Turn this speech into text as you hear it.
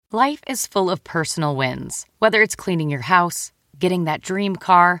Life is full of personal wins, whether it's cleaning your house, getting that dream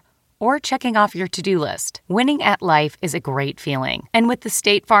car, or checking off your to-do list. Winning at life is a great feeling. And with the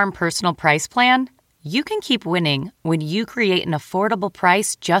State Farm Personal Price Plan, you can keep winning when you create an affordable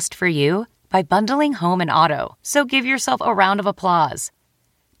price just for you by bundling home and auto. So give yourself a round of applause.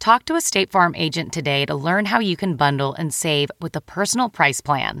 Talk to a State Farm agent today to learn how you can bundle and save with the Personal Price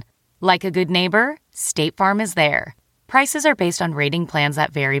Plan. Like a good neighbor, State Farm is there. Prices are based on rating plans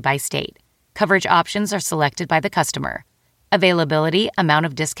that vary by state. Coverage options are selected by the customer. Availability, amount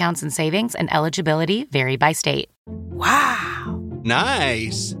of discounts and savings, and eligibility vary by state. Wow.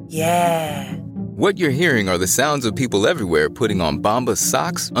 Nice. Yeah. What you're hearing are the sounds of people everywhere putting on Bombas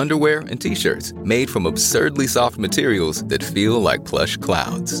socks, underwear, and T-shirts made from absurdly soft materials that feel like plush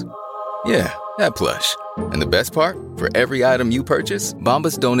clouds. Yeah, that plush. And the best part? For every item you purchase,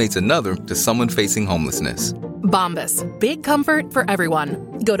 Bombas donates another to someone facing homelessness. Bombas. Big comfort for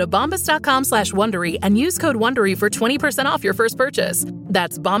everyone. Go to bombas.com/Wondery and use code Wondery for 20% off your first purchase.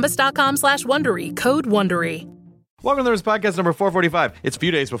 That's bombas.com/Wondery. Code Wondery. Welcome to this podcast number 445. It's a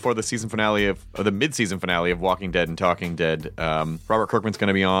few days before the season finale of the mid-season finale of Walking Dead and Talking Dead. Robert Kirkman's going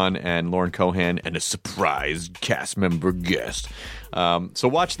to be on, and Lauren Cohan, and a surprise cast member guest. So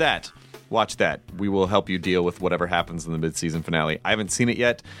watch that. Watch that. We will help you deal with whatever happens in the mid-season finale. I haven't seen it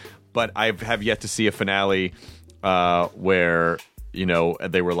yet, but I have yet to see a finale where, you know,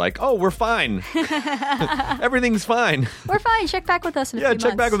 they were like, oh, we're fine. Everything's fine. We're fine. Check back with us in a few months. Yeah,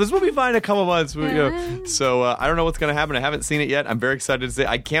 check back with us. We'll be fine in a couple months. You know. So I don't know what's going to happen. I haven't seen it yet. I'm very excited to say.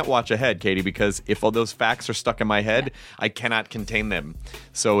 I can't watch ahead, Katie, because if all those facts are stuck in my head, I cannot contain them.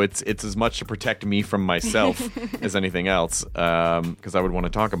 So it's as much to protect me from myself as anything else, because I would want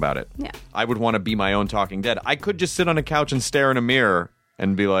to talk about it. Yeah. I would want to be my own Talking Dead. I could just sit on a couch and stare in a mirror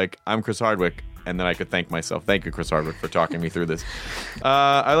and be like, I'm Chris Hardwick. And then I could thank myself. Thank you, Chris Hardwick, for talking me through this.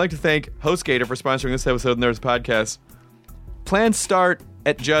 I'd like to thank HostGator for sponsoring this episode of Nerds Podcast. Plans start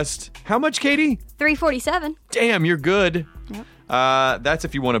at just how much, Katie? $347. Damn, you're good. Yep. That's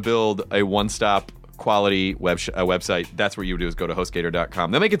if you want to build a one-stop quality website. That's what you would do, is go to HostGator.com.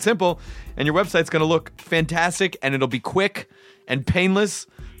 They'll make it simple, and your website's going to look fantastic, and it'll be quick and painless.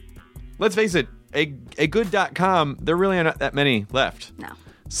 Let's face it, a good.com, there really are not that many left. No.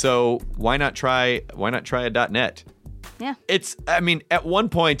 So why not try a .net? Yeah. At one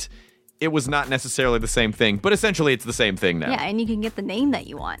point, it was not necessarily the same thing, but essentially it's the same thing now. Yeah, and you can get the name that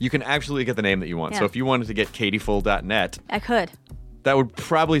you want. You can actually get the name that you want. Yeah. So if you wanted to get katieful.net, I could. that would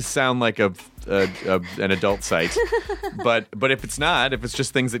probably sound like an adult site. but if it's not, if it's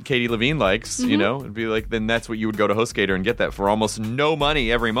just things that Katie Levine likes, you know, it'd be like, then that's what you would go to HostGator and get that for almost no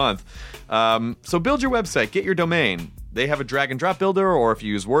money every month. So build your website, get your domain. They have a drag and drop builder, or if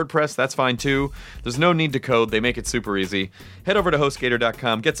you use WordPress, that's fine too. There's no need to code. They make it super easy. Head over to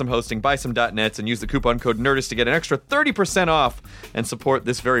HostGator.com, get some hosting, buy some .nets, and use the coupon code NERDIST to get an extra 30% off and support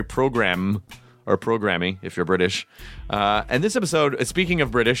this very program, or programming if you're British. And this episode, speaking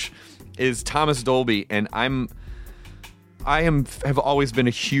of British, is Thomas Dolby, and have always been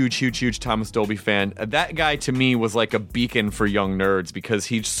a huge Thomas Dolby fan. That guy to me was like a beacon for young nerds, because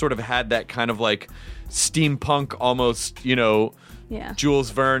he sort of had that kind of like steampunk, almost, you know,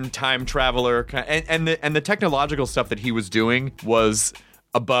 Jules Verne time traveler, and the technological stuff that he was doing was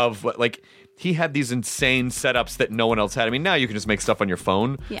above what, like, he had these insane setups that no one else had. I mean, now you can just make stuff on your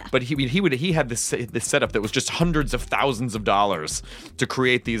phone. Yeah. But he had this setup that was just hundreds of thousands of dollars to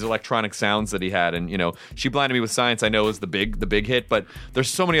create these electronic sounds that he had. And, you know, She Blinded Me with Science, I know, is the big hit, but there's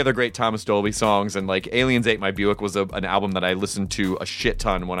so many other great Thomas Dolby songs. And like Aliens Ate My Buick was an album that I listened to a shit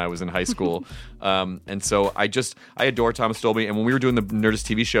ton when I was in high school. And so I adore Thomas Dolby. And when we were doing the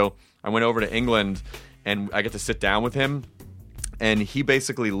Nerdist TV show, I went over to England and I get to sit down with him. And he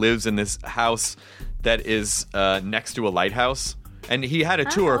basically lives in this house that is next to a lighthouse. And he had a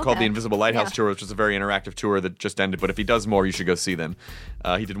tour called the Invisible Lighthouse Tour, which was a very interactive tour that just ended. But if he does more, you should go see them.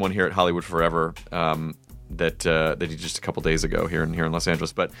 He did one here at Hollywood Forever that he did just a couple days ago here in Los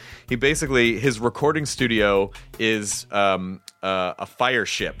Angeles. But he basically, his recording studio is a fire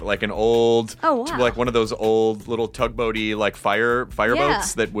ship, like an old, like one of those old little tugboaty like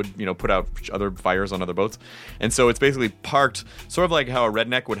fireboats that would, you know, put out other fires on other boats. And so it's basically parked sort of like how a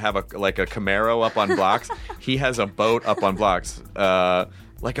redneck would have a Camaro up on blocks. He has a boat up on blocks,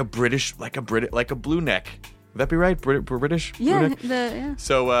 like a blue neck. Would that be right? British? Yeah.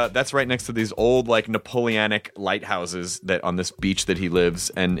 So that's right next to these old, like, Napoleonic lighthouses that on this beach that he lives,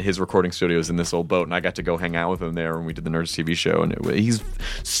 and his recording studio is in this old boat, and I got to go hang out with him there when we did the Nerds TV show, and he's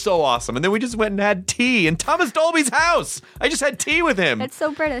so awesome. And then we just went and had tea in Thomas Dolby's house. I just had tea with him. It's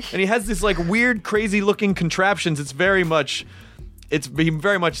so British. And he has this, like, weird, crazy-looking contraptions. It's very much... he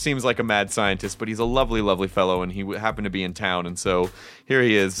very much seems like a mad scientist, but he's a lovely, lovely fellow, and he happened to be in town, and so here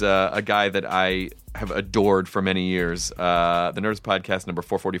he is, a guy that I have adored for many years. The Nerds Podcast number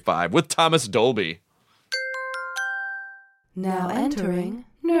 445 with Thomas Dolby. Now entering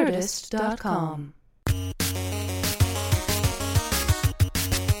Nerdist.com.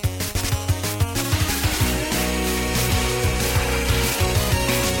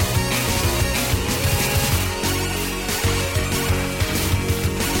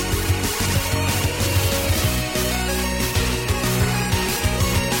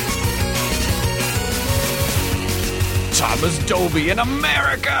 Thomas Dolby in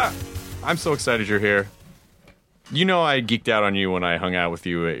America! I'm so excited you're here. You know I geeked out on you when I hung out with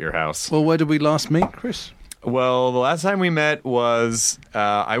you at your house. Well, where did we last meet, Chris? Well, the last time we met was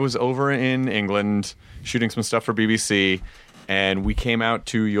I was over in England shooting some stuff for BBC, and we came out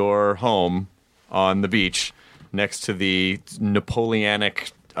to your home on the beach next to the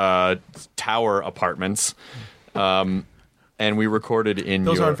Napoleonic tower apartments. And we recorded in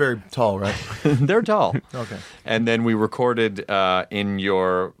Those aren't very tall, right? They're tall. Okay. And then we recorded in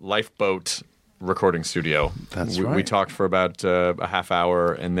your lifeboat recording studio. That's We right. talked for about a half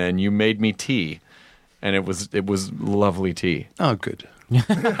hour, and then you made me tea, and it was lovely tea. Oh, good.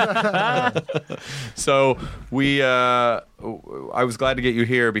 So I was glad to get you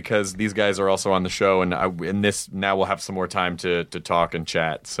here because these guys are also on the show, and now we'll have some more time to talk and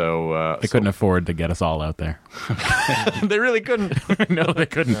chat. So They couldn't afford to get us all out there. they really couldn't. No, they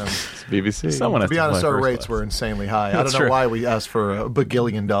couldn't. It's BBC. Someone To has be to honest, fly our first rates class. were insanely high. I That's don't know true. why we asked for $1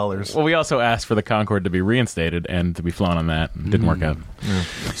 bagillion. Well, we also asked for the Concorde to be reinstated and to be flown on that. It didn't work out.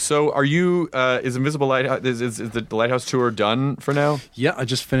 So are you? Is Invisible Lighthouse? Is the Lighthouse tour done for now? Yeah, I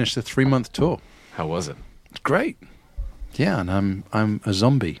just finished a 3-month tour. How was it? It's great. Yeah, and I'm a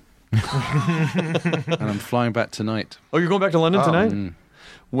zombie. And I'm flying back tonight. Oh, you're going back to London tonight? Mm.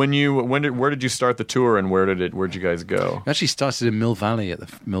 Where did you start the tour, and where'd you guys go? I actually started in Mill Valley at the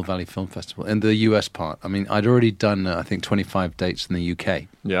Mill Valley Film Festival in the US part. I mean, I'd already done, I think, 25 dates in the UK.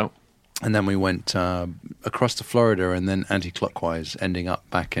 Yeah. And then we went across to Florida and then anti-clockwise, ending up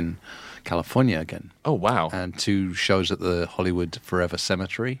back in California again. Oh wow. And 2 shows at the Hollywood Forever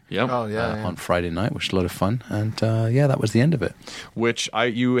Cemetery. Yep. Oh, yeah. On Friday night, which was a lot of fun. And that was the end of it. Which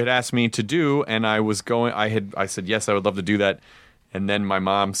you had asked me to do, and I was going. I said yes, I would love to do that. And then my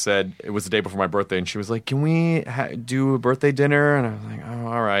mom said it was the day before my birthday, and she was like, "Can we do a birthday dinner?" And I was like, "Oh,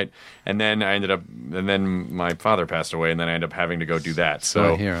 all right." And then and then my father passed away, and then I ended up having to go do that.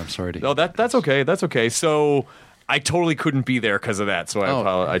 So Right here, I'm sorry to hear. No, that's okay. That's okay. So I totally couldn't be there because of that. So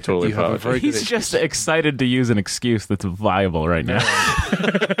I totally you have a apologize. very good He's just excited to use an excuse that's viable right now.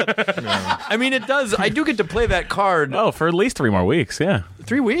 I mean, it does. I do get to play that card. Oh, for at least 3 more weeks, yeah.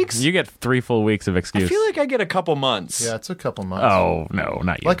 3 weeks? You get 3 full weeks of I excuse. feel like I get a couple months. Yeah, it's a couple months. Oh, no,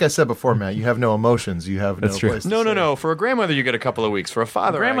 not you. Like I said before, Matt, you have no emotions. You have That's no true. place to No. say. For a grandmother, you get a couple of weeks. For a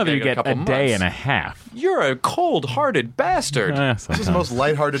father, Grandmother, I you get a a couple day months. and a half. You're a cold-hearted bastard. This is the most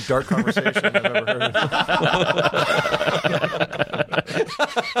lighthearted, dark conversation I've ever heard.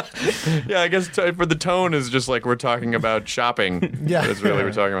 Yeah, I guess for the tone is just like we're talking about shopping. Yeah. That's really what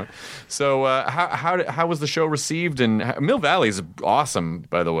we're talking about. So how was the show received? And Mill Valley is awesome,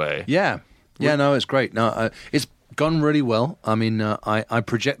 by the way. Yeah. Yeah, no, it's great. No, it's gone really well. I mean, I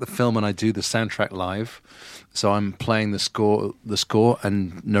project the film and I do the soundtrack live. So I'm playing the score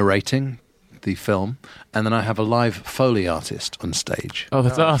and narrating the film. And then I have a live Foley artist on stage. Oh,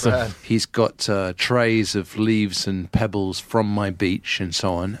 that's awesome. Brad. He's got trays of leaves and pebbles from my beach and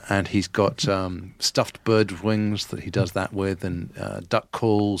so on. And he's got stuffed bird wings that he does that with, and duck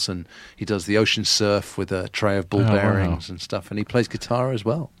calls. And he does the ocean surf with a tray of ball Oh, wow. bearings and stuff. And he plays guitar as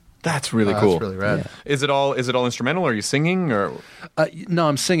well. That's really Wow, cool. That's really rad. Yeah. Is it all instrumental? Are you singing or? No,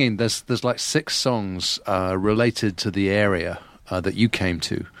 I'm singing. There's like 6 songs related to the area that you came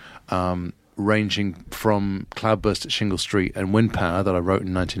to, ranging from Cloudburst at Shingle Street and Wind Power that I wrote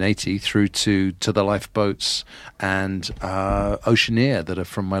in 1980 through to the Lifeboats and Oceaneer that are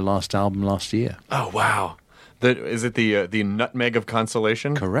from my last album last year. Oh wow! Is it the Nutmeg of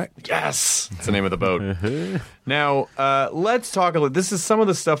Consolation? Correct. Yes, that's the name of the boat. Now, let's talk a little. This is some of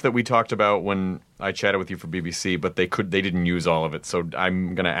the stuff that we talked about when I chatted with you for BBC, but they didn't use all of it. So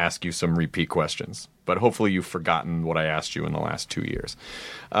I'm going to ask you some repeat questions, but hopefully you've forgotten what I asked you in the last 2 years.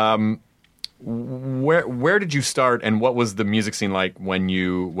 Where did you start, and what was the music scene like when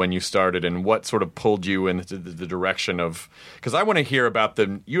you started, and what sort of pulled you into the direction of? Because I want to hear about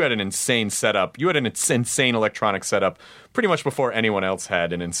you had an insane setup. You had an insane electronic setup pretty much before anyone else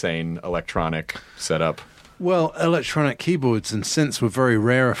had an insane electronic setup. Well, electronic keyboards and synths were very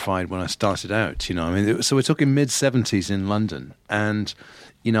rarefied when I started out. So we're talking mid-70s in London, and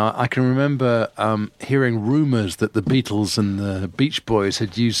I can remember hearing rumors that the Beatles and the Beach Boys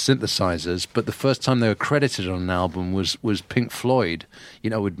had used synthesizers, but the first time they were credited on an album was Pink Floyd.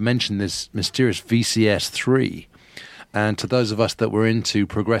 Would mention this mysterious VCS-3. And to those of us that were into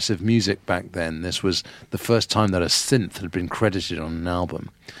progressive music back then, this was the first time that a synth had been credited on an album.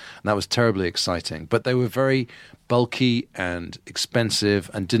 And that was terribly exciting. But they were very bulky and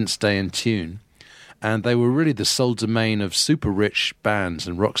expensive and didn't stay in tune. And they were really the sole domain of super rich bands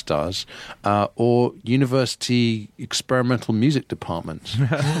and rock stars or university experimental music departments.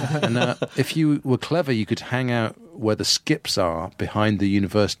 And if you were clever, you could hang out where the skips are behind the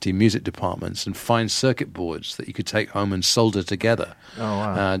university music departments and find circuit boards that you could take home and solder together,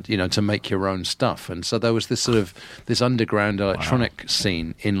 to make your own stuff. And so there was this sort of this underground electronic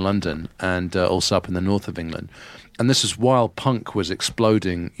scene in London and also up in the north of England. And this is while punk was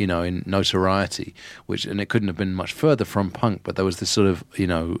exploding, in notoriety, and it couldn't have been much further from punk, but there was this sort of,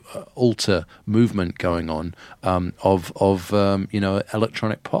 alter movement going on of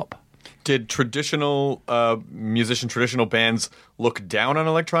electronic pop. Did traditional traditional bands look down on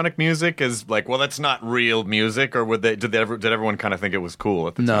electronic music as like, well, that's not real music, or did everyone kind of think it was cool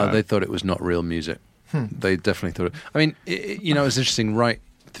at the time? No, they thought it was not real music. They definitely thought it. I mean, it was interesting, right?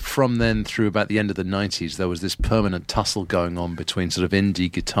 From then through about the end of the 90s, there was this permanent tussle going on between sort of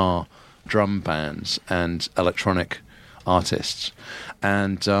indie guitar drum bands and electronic artists.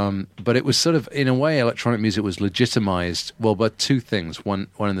 And but it was sort of, in a way, electronic music was legitimized, well, by two things, one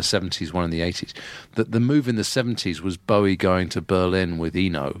in the 70s, one in the 80s. The move in the 70s was Bowie going to Berlin with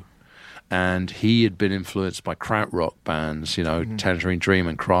Eno, and he had been influenced by krautrock bands, Tangerine Dream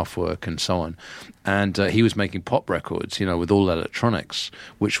and Kraftwerk and so on. And he was making pop records, with all electronics,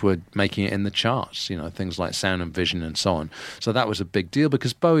 which were making it in the charts, things like Sound and Vision and so on. So that was a big deal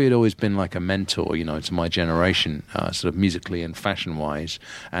because Bowie had always been like a mentor, to my generation, sort of musically and fashion-wise.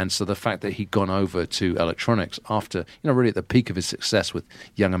 And so the fact that he'd gone over to electronics after, really at the peak of his success with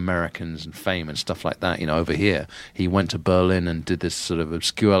Young Americans and Fame and stuff like that, over here, he went to Berlin and did this sort of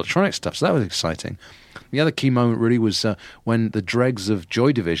obscure electronic stuff. So that was exciting. The other key moment really was when the dregs of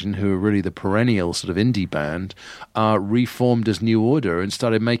Joy Division, who were really the perennial sort of indie band, reformed as New Order and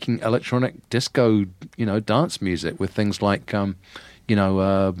started making electronic disco, dance music with things like, Power,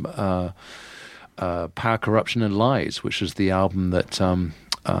 Corruption and Lies, which was the album that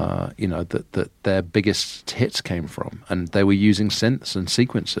that their biggest hits came from, and they were using synths and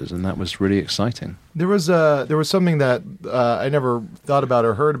sequencers, and that was really exciting. There was something that I never thought about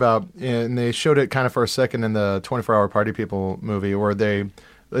or heard about, and they showed it kind of for a second in the 24-Hour Party People movie, where did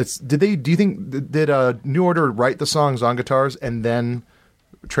New Order write the songs on guitars and then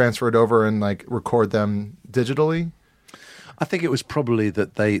transfer it over and like record them digitally? I think it was probably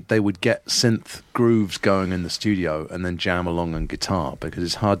that they would get synth grooves going in the studio and then jam along on guitar, because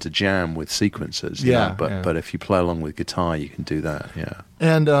it's hard to jam with sequencers. But if you play along with guitar, you can do that. Yeah.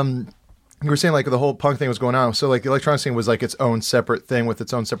 And you were saying like the whole punk thing was going on, so like the electronic scene was like its own separate thing with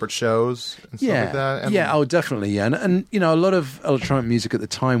its own separate shows and stuff like that. And Definitely. Yeah. And a lot of electronic music at the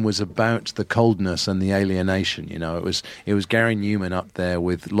time was about the coldness and the alienation. It was Gary Newman up there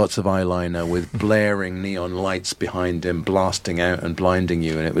with lots of eyeliner, with blaring neon lights behind him, blasting out and blinding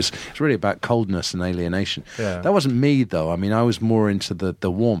you, and it's really about coldness and alienation. Yeah. That wasn't me though. I mean, I was more into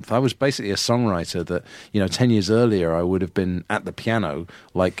the warmth. I was basically a songwriter that 10 years earlier I would have been at the piano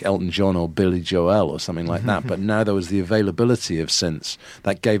like Elton John or Billy Joel or something like that, but now there was the availability of synths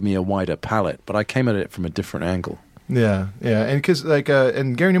that gave me a wider palette, but I came at it from a different angle. Yeah, and because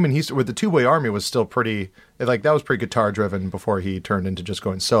and Gary Newman, with the Two-Way Army was still pretty, like that was pretty guitar driven before he turned into just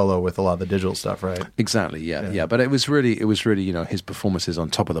going solo with a lot of the digital stuff, right? Exactly, yeah. But it was really his performances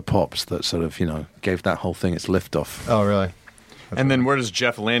on Top of the Pops that sort of gave that whole thing its liftoff. Oh, really? And then where does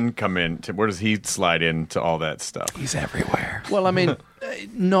Jeff Lynne come in? Where does he slide into all that stuff? He's everywhere. Well, I mean,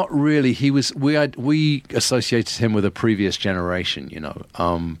 not really. We associated him with a previous generation,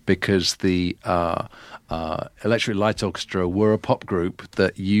 because the Electric Light Orchestra were a pop group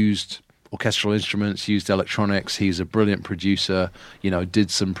that used orchestral instruments, used electronics. He's a brilliant producer,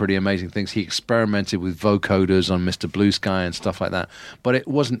 did some pretty amazing things. He experimented with vocoders on Mr. Blue Sky and stuff like that. But it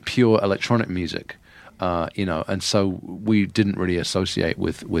wasn't pure electronic music. And so we didn't really associate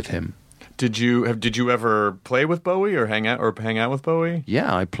with him. Did you ever play with Bowie or hang out with Bowie?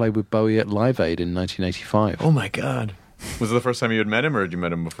 Yeah, I played with Bowie at Live Aid in 1985. Oh my God! Was it the first time you had met him, or had you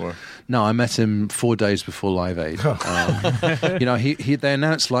met him before? No, I met him 4 days before Live Aid. They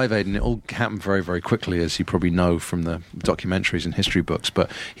announced Live Aid, and it all happened very, very quickly, as you probably know from the documentaries and history books.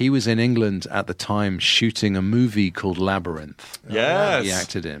 But he was in England at the time shooting a movie called Labyrinth. Yes. He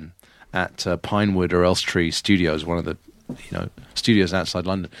acted in at Pinewood or Elstree Studios, one of the studios outside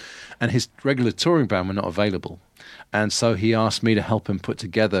London. And his regular touring band were not available. And so he asked me to help him put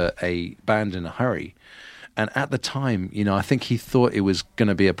together a band in a hurry. And at the time, I think he thought it was going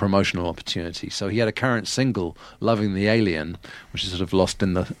to be a promotional opportunity. So he had a current single, Loving the Alien, which is sort of lost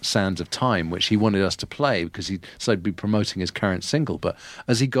in the sands of time, which he wanted us to play because he said he'd be promoting his current single. But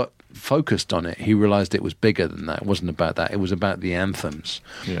as he got focused on it, he realized it was bigger than that. It wasn't about that. It was about the anthems.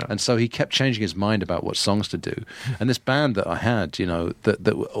 Yeah. And so he kept changing his mind about what songs to do. And this band that I had,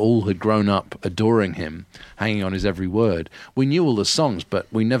 that all had grown up adoring him, hanging on his every word, we knew all the songs, but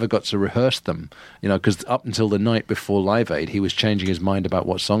we never got to rehearse them, because up until the night before Live Aid, he was changing his mind about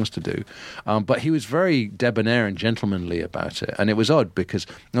what songs to do. But he was very debonair and gentlemanly about it. And it was odd because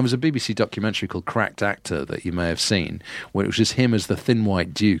there was a BBC documentary called Cracked Actor that you may have seen, where it was just him as the Thin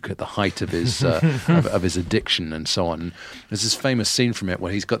White Duke at the height of his of his addiction and so on. There's this famous scene from it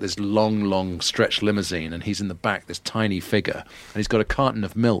where he's got this long stretched limousine and he's in the back, this tiny figure, and he's got a carton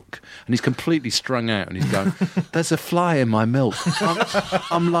of milk and he's completely strung out and he's going, "There's a fly in my milk.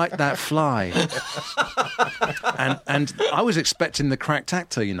 I'm like that fly." And I was expecting the Cracked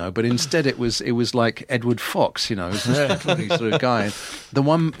Actor, but instead it was like Edward Fox, it was this completely sort of guy. The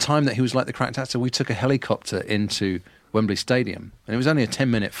one time that he was like the Cracked Actor, we took a helicopter into Wembley Stadium, and it was only a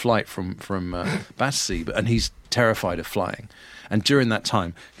 10-minute flight from Battersea, and he's terrified of flying. And during that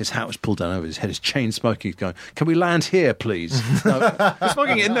time, his hat was pulled down over his head, his chain smoking. He's going, "Can we land here, please?" No. You're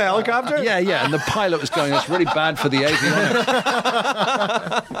smoking in the helicopter? Yeah. And the pilot was going, "It's really bad for the avionics."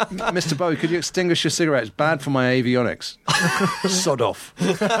 "Mr. Bowie, could you extinguish your cigarette? It's bad for my avionics." Sod off.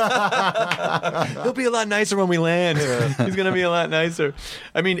 He'll be a lot nicer when we land. He's going to be a lot nicer.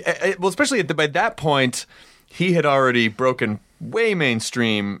 I mean, especially by that point, he had already broken way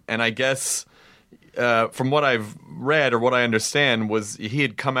mainstream, and I guess from what I've read or what I understand was he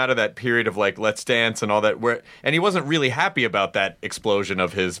had come out of that period of like Let's Dance and all that, and he wasn't really happy about that explosion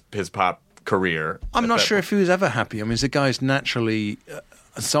of his pop career. I'm not sure if he was ever happy. I mean, the guy's naturally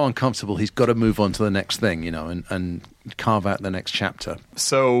so uncomfortable. He's got to move on to the next thing, and carve out the next chapter.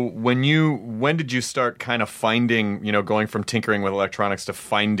 So when did you start kind of finding, going from tinkering with electronics to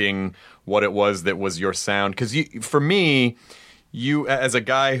finding what it was that was your sound? Because for me, you, as a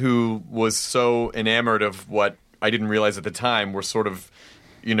guy who was so enamored of what I didn't realize at the time were sort of,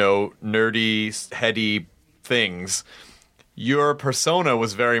 nerdy, heady things, your persona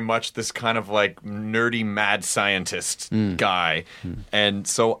was very much this kind of like nerdy mad scientist guy. And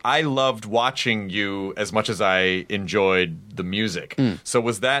so I loved watching you as much as I enjoyed the music. So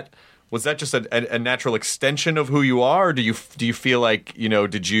was that just a natural extension of who you are? Or do you feel like,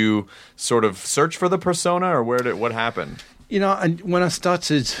 did you sort of search for the persona, or what happened? And when I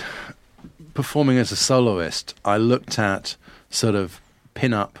started performing as a soloist, I looked at sort of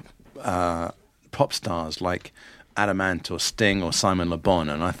pin-up pop stars like Adamant or Sting or Simon Le Bon,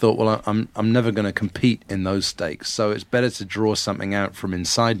 and I thought, well, I'm never going to compete in those stakes, so it's better to draw something out from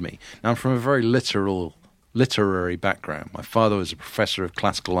inside me. Now, I'm from a very literary background. My father was a professor of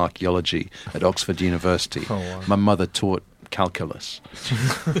classical archaeology at Oxford University. Oh, wow. My mother taught calculus.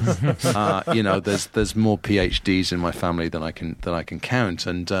 There's more PhDs in my family than I can count,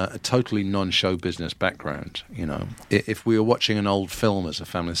 and a totally non-show business background. If we were watching an old film as a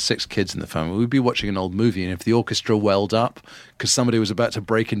family, 6 kids in the family, we'd be watching an old movie, and if the orchestra welled up because somebody was about to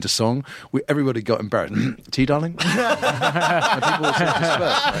break into song, everybody got embarrassed. "Tea, darling?" And people would sort of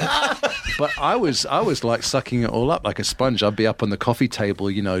disperse, right? But I was like sucking it all up like a sponge. I'd be up on the coffee table,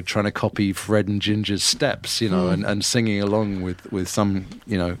 trying to copy Fred and Ginger's steps, and singing along with some,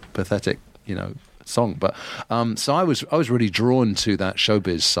 pathetic, song. But so I was really drawn to that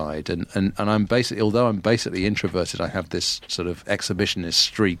showbiz side, and I'm basically, although I'm basically introverted, I have this sort of exhibitionist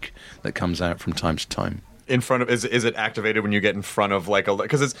streak that comes out from time to time. In front of, is it activated when you get in front of like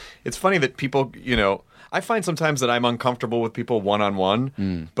because it's funny that people, I find sometimes that I'm uncomfortable with people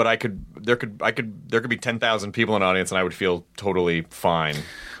one-on-one, but there could be 10,000 people in an audience and I would feel totally fine.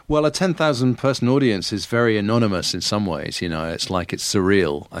 Well, a 10,000 person audience is very anonymous in some ways. It's like it's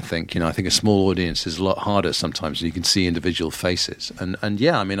surreal. I think. I think a small audience is a lot harder sometimes. You can see individual faces, and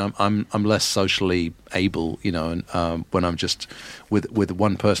yeah, I mean, I'm less socially able, and when I'm just with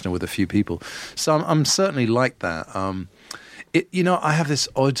one person or with a few people. So I'm certainly like that. I have this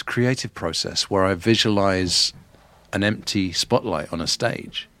odd creative process where I visualize an empty spotlight on a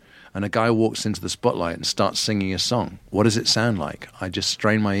stage. and a guy walks into the spotlight and starts singing a song. What does it sound like? I just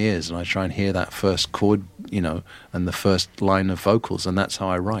strain my ears and I try and hear that first chord, and the first line of vocals, and that's how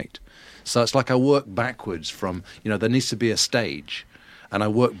I write. So it's like I work backwards from, there needs to be a stage, and I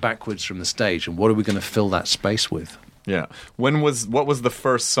work backwards from the stage, and what are we going to fill that space with? Yeah. What was the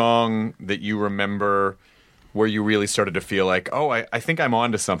first song that you remember where you really started to feel like, oh, I think I'm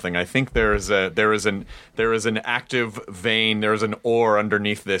onto something. I think there is an active vein, there is an ore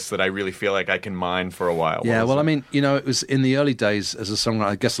underneath this that I really feel like I can mine for a while. Yeah, well, I mean, it was in the early days as a songwriter.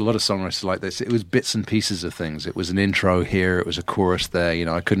 I guess a lot of songwriters like this. It was bits and pieces of things. It was an intro here, it was a chorus there.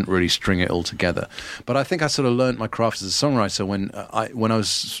 I couldn't really string it all together. But I think I sort of learned my craft as a songwriter when I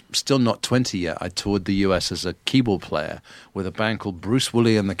was still not 20 yet. I toured the US as a keyboard player with a band called Bruce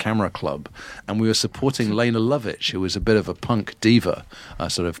Woolley and the Camera Club, and we were supporting Lena Lovitch, who was a bit of a punk diva, a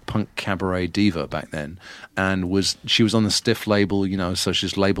sort of punk cabaret diva back then, and she was on the Stiff label, so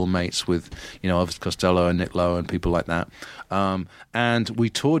she's label mates with, Elvis Costello and Nick Lowe and people like that. And we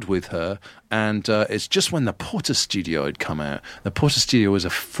toured with her, and it's just when the Porter Studio had come out. The Porter Studio was a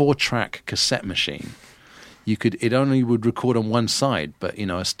 4-track cassette machine. It only would record on one side, but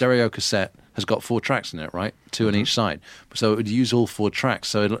a stereo cassette has got 4 tracks in it, right? 2 on each side. So it would use all 4 tracks.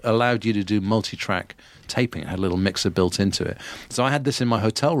 So it allowed you to do multi-track taping. It had a little mixer built into it. So I had this in my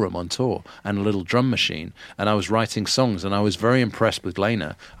hotel room on tour and a little drum machine, and I was writing songs, and I was very impressed with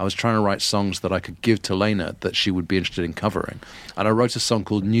Lena. I was trying to write songs that I could give to Lena that she would be interested in covering. And I wrote a song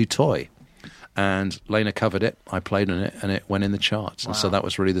called New Toy. And Lena covered it, I played on it, and it went in the charts. Wow. And so that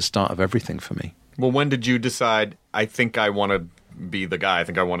was really the start of everything for me. Well, when did you decide, I think I want to be the guy, I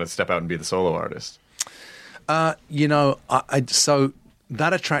think I want to step out and be the solo artist? So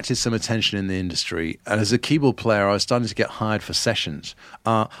that attracted some attention in the industry. And as a keyboard player, I was starting to get hired for sessions.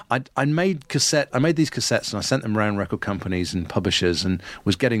 I made these cassettes, and I sent them around record companies and publishers, and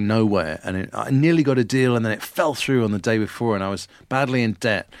was getting nowhere. And I nearly got a deal, and then it fell through on the day before, and I was badly in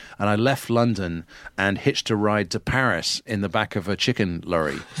debt. And I left London and hitched a ride to Paris in the back of a chicken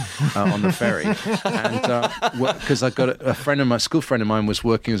lorry on the ferry. And because I got a school friend of mine was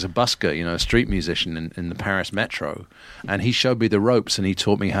working as a busker, a street musician in the Paris metro, and he showed me the ropes, and he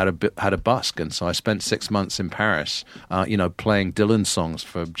taught me how to busk. And so I spent 6 months in Paris, playing Dylan songs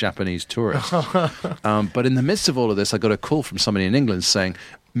for Japanese tourists. But in the midst of all of this, I got a call from somebody in England saying,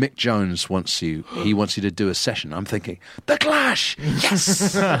 Mick Jones wants you. He wants you to do a session. I'm thinking, The Clash!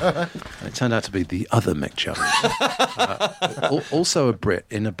 Yes! And it turned out to be the other Mick Jones. Also a Brit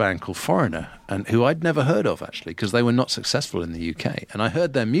in a band called Foreigner, and who I'd never heard of, actually, because they were not successful in the UK. And I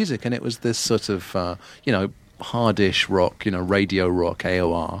heard their music, and it was this sort of, hardish rock, radio rock,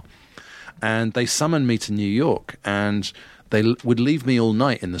 AOR. And they summoned me to New York, and they would leave me all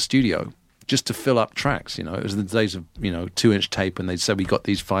night in the studio just to fill up tracks. It was the days of 2-inch tape, and they'd say, we got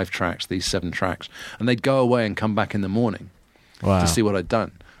these 5 tracks, these 7 tracks, and they'd go away and come back in the morning to see what I'd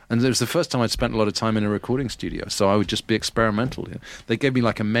done. And it was the first time I'd spent a lot of time in a recording studio, so I would just be experimental. They gave me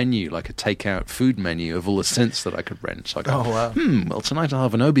like a menu, like a takeout food menu of all the synths that I could rent. So I go, well, tonight I'll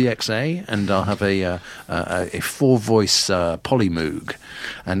have an OBXA, and I'll have a 4-voice Polymoog,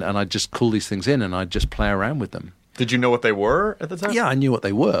 and I'd just call these things in, and I'd just play around with them. Did you know what they were at the time? Yeah, I knew what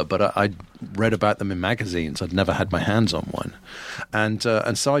they were, but I'd read about them in magazines. I'd never had my hands on one. And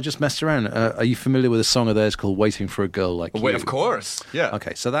so I just messed around. Are you familiar with a song of theirs called Waiting for a Girl Like You? Of course, yeah.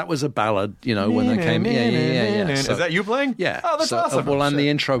 Okay, so that was a ballad, when they came... Yeah. So, is that you playing? Yeah. Oh, that's awesome. Well, and the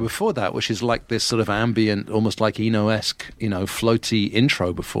intro before that, which is like this sort of ambient, almost like Eno-esque, floaty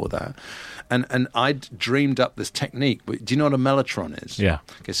intro before that. And I'd dreamed up this technique. Do you know what a mellotron is? Yeah.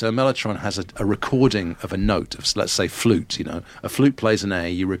 Okay, so a mellotron has a recording of a note of, let's say, flute. A flute plays an A,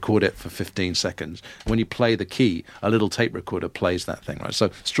 you record it for 15 seconds. When you play the key, a little tape recorder plays that thing, right? So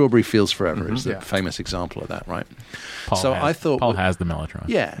Strawberry Fields Forever is the famous example of that, right? Paul has the mellotron.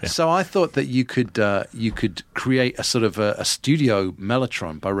 Yeah. So I thought that you could create a sort of a studio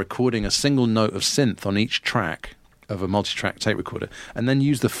mellotron by recording a single note of synth on each track of a multi-track tape recorder, and then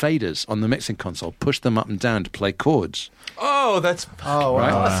use the faders on the mixing console, push them up and down to play chords. Oh, that's wow.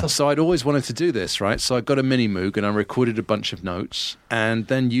 Right? So I'd always wanted to do this, right? So I got a mini Moog, and I recorded a bunch of notes, and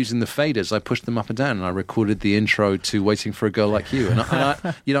then using the faders, I pushed them up and down, and I recorded the intro to Waiting for a Girl Like You. And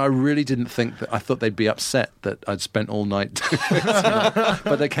I really didn't think that. I thought they'd be upset that I'd spent all night doing it,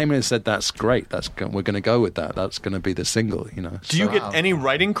 but they came in and said, "That's great. We're going to go with that. That's going to be the single." Do you get any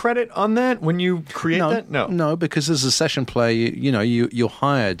writing credit on that when you create that? No, because as a session player, you're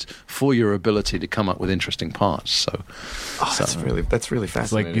hired for your ability to come up with interesting parts. So, that's really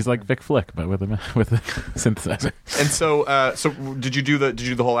fascinating. He's like Vic Flick, but with a synthesizer. And so did you do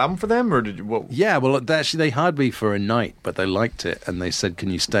the whole album for them, or did you? What? Yeah, well, they hired me for a night, but they liked it, and they said, "Can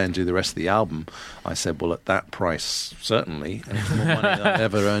you stay and do the rest of the album?" I said, "Well, at that price, certainly. And it's more money than I've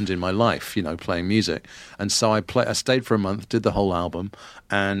ever earned in my life, playing music." And so I stayed for a month, did the whole album,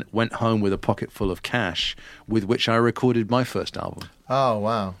 and went home with a pocket full of cash, with which I recorded my first album. Oh,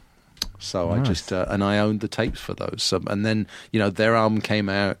 wow. So Nice. I just and I owned the tapes for those. So, and then their album came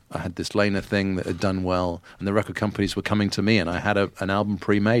out. I had this Lena thing that had done well, and the record companies were coming to me, and I had an album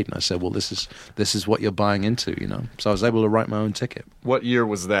pre-made, and I said, "Well, this is what you're buying into," So I was able to write my own ticket. What year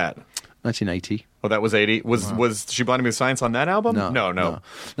was that? 1980. Oh, that was 80. Was She Blinded Me with Science on that album? No.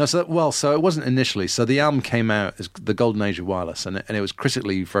 So it wasn't initially. So the album came out as the Golden Age of Wireless, and it was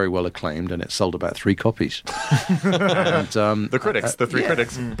critically very well acclaimed, and it sold about 3 copies. And, the critics, the three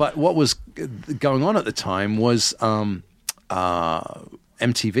critics. But what was going on at the time was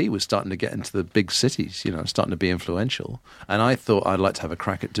MTV was starting to get into the big cities, starting to be influential. And I thought I'd like to have a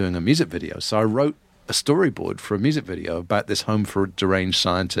crack at doing a music video. So I wrote a storyboard for a music video about this home for deranged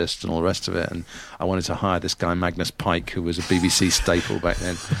scientists and all the rest of it, and I wanted to hire this guy Magnus Pike, who was a BBC staple back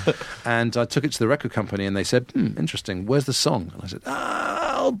then, and I took it to the record company, and they said, interesting, where's the song? And I said,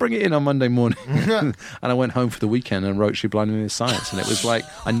 I'll bring it in on Monday morning. And I went home for the weekend and wrote She Blinded Me with Science, and it was like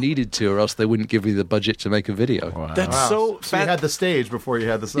I needed to, or else they wouldn't give me the budget to make a video. Wow. That's so you had the stage before you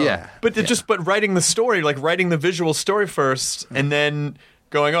had the song. Yeah, but writing the story, like writing the visual story first, and then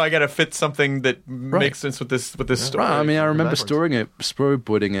going, I got to fit something that makes sense with this story. Right. I mean, I remember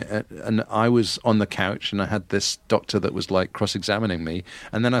storyboarding it, and I was on the couch, and I had this doctor that was like cross-examining me,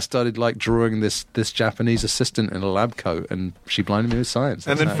 and then I started like drawing this Japanese assistant in a lab coat, and She Blinded Me with Science.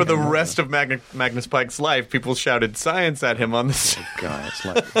 And then for the rest of Magnus Pike's life, people shouted science at him on the stage. Guy, it's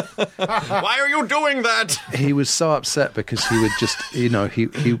like, why are you doing that? he was so upset because he would just,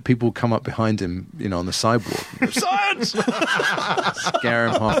 people would come up behind him, on the sidewalk, Science! scare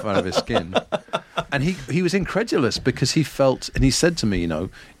him half out of his skin. And he was incredulous because he felt, and he said to me,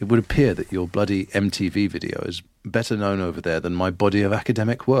 it would appear that your bloody MTV video is better known over there than my body of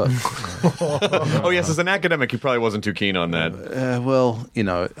academic work. Oh, yes, as an academic, he probably wasn't too keen on that. Well,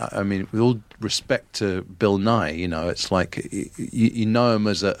 I mean, with all respect to Bill Nye, it's like you know him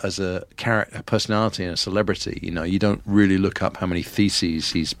as a character, a personality, and a celebrity. You don't really look up how many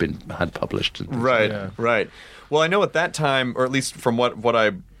theses he's had published. And Right. Well, I know at that time, or at least from what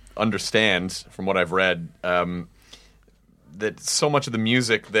I understand, from what I've read, that so much of the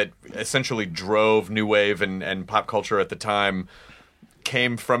music that essentially drove new wave and pop culture at the time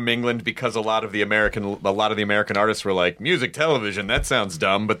came from England, because a lot of the American artists were like, music television, that sounds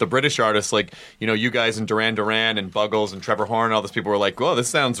dumb. But the British artists, like, you guys and Duran Duran and Buggles and Trevor Horn, all those people were like, whoa, this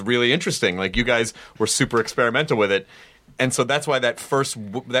sounds really interesting. Like, you guys were super experimental with it. And so that's why that first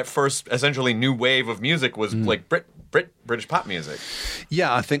essentially new wave of music was like British pop music.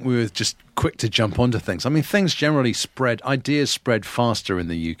 Yeah, I think we were just quick to jump onto things. I mean, things generally ideas spread faster in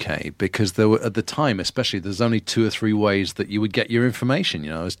the UK because there were, at the time especially, there's only 2 or 3 ways that you would get your information.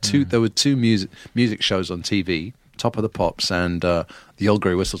 There were 2 music shows on TV, Top of the Pops and the Old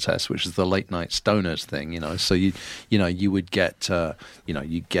Grey Whistle Test, which is the late night stoners thing. So you would get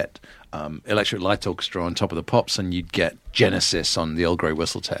you'd get Electric Light Orchestra on Top of the Pops, and you'd get Genesis on the Old Grey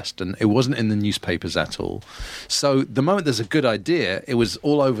Whistle Test, and it wasn't in the newspapers at all. So the moment there's a good idea, it was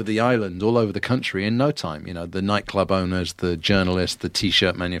all over the island, all over the country in no time. The nightclub owners, the journalists, the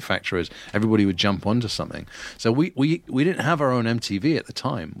T-shirt manufacturers, everybody would jump onto something. So we didn't have our own MTV at the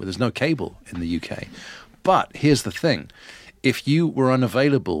time. There's no cable in the UK. But here's the thing. If you were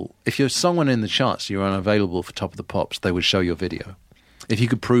unavailable, if your song went in the charts, you were unavailable for Top of the Pops, they would show your video. If you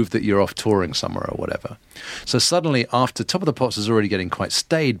could prove that you're off touring somewhere or whatever. So suddenly, after Top of the Pops was already getting quite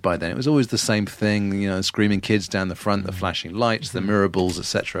staid by then, it was always the same thing, screaming kids down the front, the flashing lights, the mirror balls,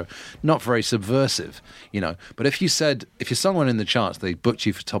 etc. Not very subversive, But if your song went in the charts, they booked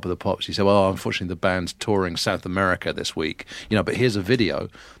you for Top of the Pops, you said, well, unfortunately the band's touring South America this week, but here's a video.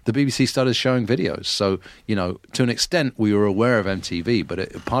 The BBC started showing videos. So, to an extent, we were aware of MTV,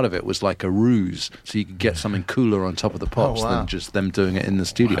 but part of it was like a ruse, so you could get something cooler on Top of the Pops than just them doing it in the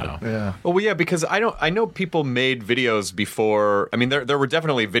studio. Wow. Yeah. Well, yeah, because I know people made videos before. I mean, there were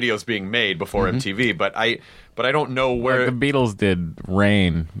definitely videos being made before MTV, but I don't know where. Like the Beatles did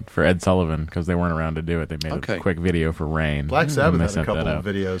Rain for Ed Sullivan because they weren't around to do it. They made a quick video for Rain. Black Sabbath and they had a sent couple that of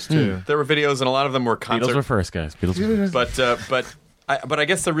out. videos too. There were videos, and a lot of them were concert. Beatles were first, guys. Beatles were first. But I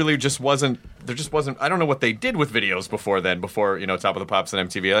guess there really just wasn't. I don't know what they did with videos before then. Before Top of the Pops and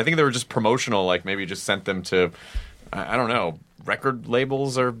MTV. I think they were just promotional. Like maybe just sent them to I don't know, record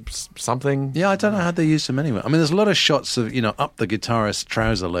labels or something. Yeah, I don't know how they use them anyway. I mean, there's a lot of shots of, up the guitarist's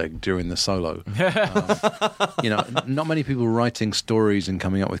trouser leg during the solo. Not many people writing stories and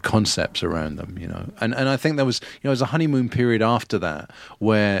coming up with concepts around them, And I think there was a honeymoon period after that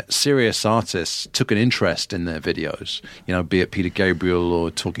where serious artists took an interest in their videos, be it Peter Gabriel or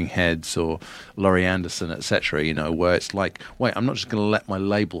Talking Heads or Laurie Anderson, etc., where it's like, wait, I'm not just going to let my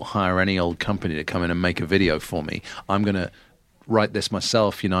label hire any old company to come in and make a video for me. I'm going to write this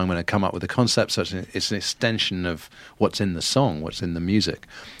myself, I'm going to come up with a concept, so it's an extension of what's in the song, what's in the music.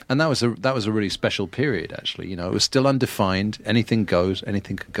 And that was a really special period, actually. It was still undefined, anything goes,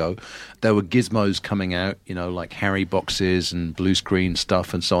 anything could go. There were gizmos coming out, like Harry boxes and blue screen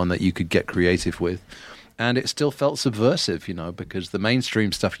stuff and so on that you could get creative with. And it still felt subversive, because the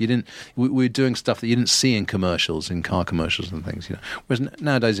mainstream stuff we were doing stuff that you didn't see in commercials, in car commercials and things, Whereas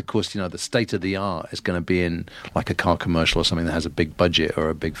nowadays, of course, the state of the art is going to be in like a car commercial or something that has a big budget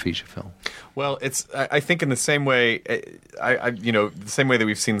or a big feature film. Well, I think in the same way, the same way that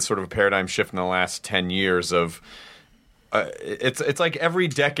we've seen sort of a paradigm shift in the last 10 years of. It's like every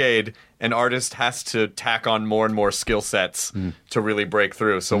decade an artist has to tack on more and more skill sets to really break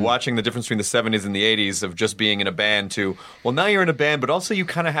through. So watching the difference between the 70s and the 80s of just being in a band to, well, now you're in a band, but also you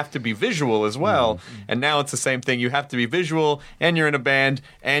kind of have to be visual as well. And now it's the same thing. You have to be visual and you're in a band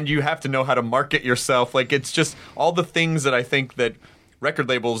and you have to know how to market yourself. Like, it's just all the things that I think that record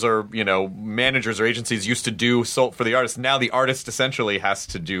labels or, managers or agencies used to do for the artist. Now the artist essentially has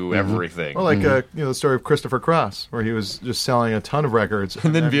to do everything. Well, like, the story of Christopher Cross, where he was just selling a ton of records.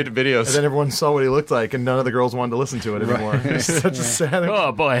 And then videos. And then everyone saw what he looked like, and none of the girls wanted to listen to it anymore. Right. It's such a sad...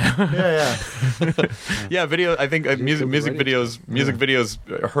 Oh, boy. Yeah. Yeah, video. I think music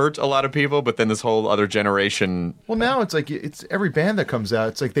videos hurt a lot of people, but then this whole other generation... Well, now it's like, it's every band that comes out,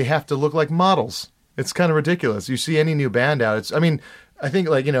 it's like they have to look like models. It's kind of ridiculous. You see any new band out, I think,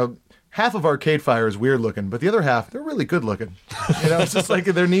 half of Arcade Fire is weird looking, but the other half, they're really good looking. It's just like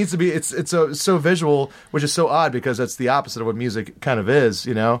there needs to be, it's so visual, which is so odd because that's the opposite of what music kind of is,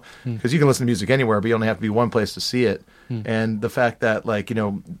 because you can listen to music anywhere, but you only have to be one place to see it. And the fact that,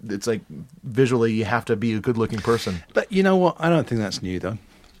 it's like visually you have to be a good looking person. But you know what? I don't think that's new, though.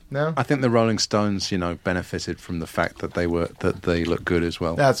 No? I think the Rolling Stones, benefited from the fact that they look good as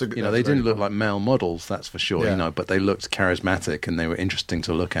well. They didn't look like male models, that's for sure, but they looked charismatic and they were interesting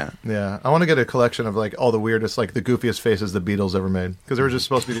to look at. Yeah. I want to get a collection of all the weirdest, the goofiest faces the Beatles ever made. Because they were just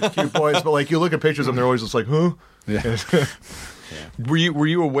supposed to be these cute boys, but you look at pictures of them, they're always just like, huh? Yeah. Yeah. Were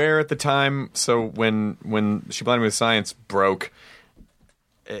you aware at the time, so when She Blinded Me with Science broke,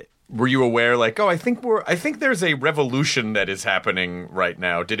 were you aware, I think there's a revolution that is happening right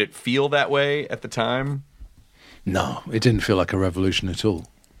now? Did it feel that way at the time? No, it didn't feel like a revolution at all.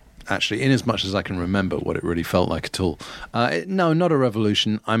 Actually, in as much as I can remember what it really felt like at all. No, not a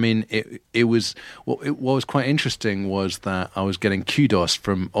revolution. I mean, it was... What was quite interesting was that I was getting kudos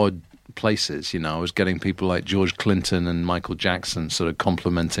from odd places. I was getting people like George Clinton and Michael Jackson sort of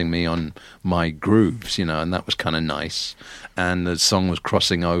complimenting me on my grooves, and that was kind of nice. And the song was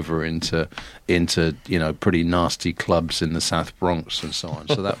crossing over into pretty nasty clubs in the South Bronx and so on.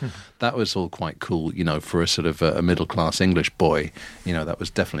 So that was all quite cool, for a sort of a middle class English boy. That was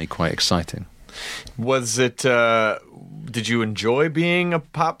definitely quite exciting. Was it? Did you enjoy being a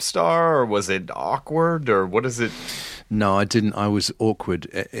pop star, or was it awkward, or what is it? No, I didn't. I was awkward.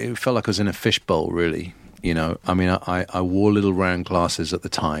 It felt like I was in a fishbowl, really. I wore little round glasses at the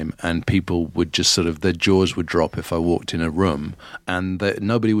time, and people would just sort of, their jaws would drop if I walked in a room, and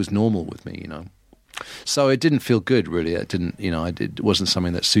nobody was normal with me, So it didn't feel good, really. It didn't, it wasn't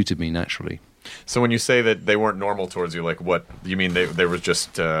something that suited me naturally. So when you say that they weren't normal towards you, what you mean? They were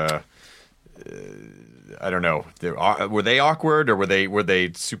just... I don't know. Were they awkward, or were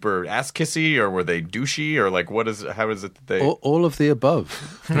they super ass kissy, or were they douchey, or how is it that they? All of the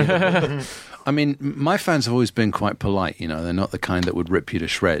above. I mean, my fans have always been quite polite. They're not the kind that would rip you to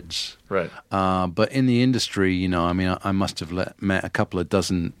shreds. Right. But in the industry, I must have met a couple of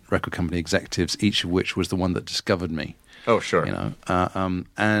dozen record company executives, each of which was the one that discovered me. Oh, sure.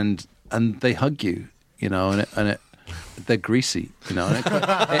 And they hug you, they're greasy, and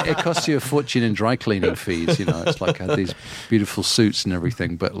it costs you a fortune in dry cleaning fees. It's like I had these beautiful suits and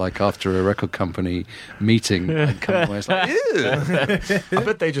everything, but after a record company meeting, I'd come away, it's like, ew. I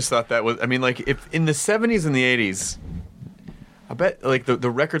bet they just thought that was. I mean, if in the 70s and the 80s, I bet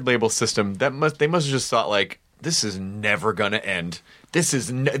the record label system they must have just thought this is never going to end. This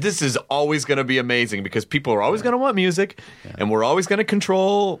is always going to be amazing because people are always going to want music, and we're always going to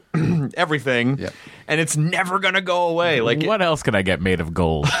control everything, and it's never going to go away. Like, what else can I get made of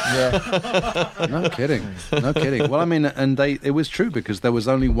gold? No kidding. Well, I mean, and it was true because there was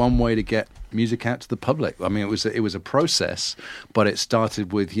only one way to get music out to the public. I mean, it was a process, but it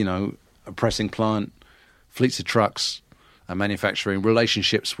started with a pressing plant, fleets of trucks, manufacturing,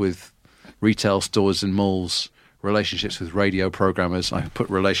 relationships with retail stores and malls, relationships with radio programmers. I put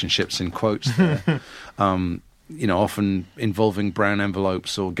relationships in quotes there. Often involving brown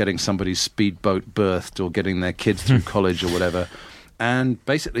envelopes or getting somebody's speedboat berthed or getting their kids through college or whatever. And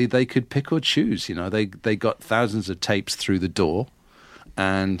basically they could pick or choose. They got thousands of tapes through the door,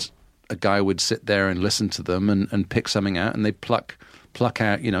 and a guy would sit there and listen to them and pick something out, and they pluck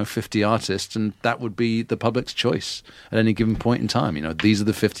out 50 artists, and that would be the public's choice at any given point in time. These are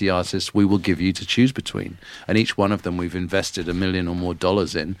the 50 artists we will give you to choose between, and each one of them we've invested $1 million or more in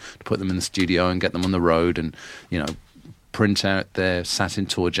to put them in the studio and get them on the road, and print out their satin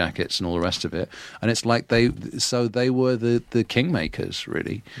tour jackets and all the rest of it. And it's like they were the kingmakers,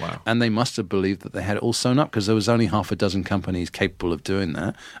 really. Wow. And they must have believed that they had it all sewn up, because there was only half a dozen companies capable of doing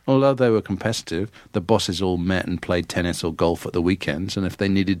that. Although they were competitive, the bosses all met and played tennis or golf at the weekends, and if they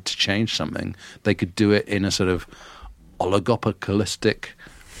needed to change something, they could do it in a sort of oligopolistic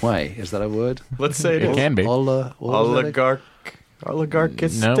way. Is that a word? Let's say it can be.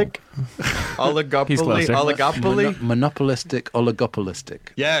 Oligarchistic? Oligopoly? Monopolistic, oligopolistic.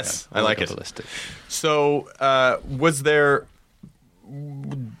 Yes, Yeah, I like it. oligopolistic. So,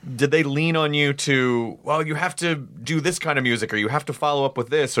 did they lean on you to, well, you have to do this kind of music, or you have to follow up with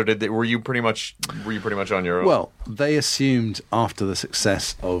this, or were you pretty much on your own? Well, they assumed after the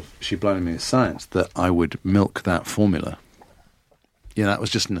success of She Blinded Me with Science that I would milk that formula. That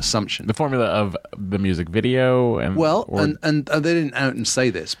was just an assumption. The formula of the music video, and they didn't out and say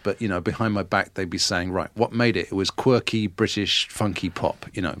this, but behind my back they'd be saying, right, what made it? It was quirky British funky pop,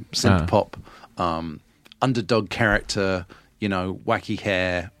 synth pop, underdog character, wacky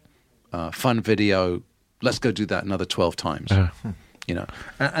hair, fun video. Let's go do that another 12 times.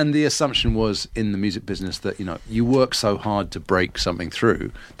 And the assumption was in the music business that you work so hard to break something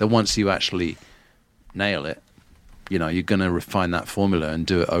through that once you actually nail it, you're going to refine that formula and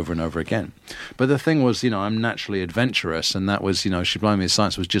do it over and over again. But the thing was, I'm naturally adventurous, and that was, She Blinded Me with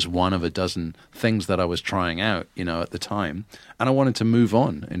Science was just one of a dozen things that I was trying out, at the time. And I wanted to move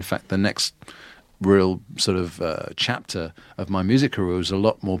on. In fact, the next real sort of chapter of my music career was a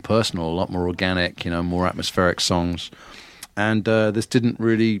lot more personal, a lot more organic, more atmospheric songs. And this didn't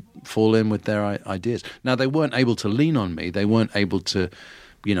really fall in with their ideas. Now, they weren't able to lean on me. They weren't able to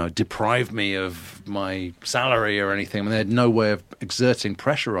deprive me of my salary or anything. I mean, they had no way of exerting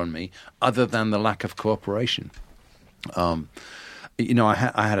pressure on me other than the lack of cooperation. I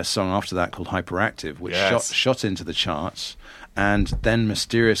had a song after that called Hyperactive, which shot into the charts and then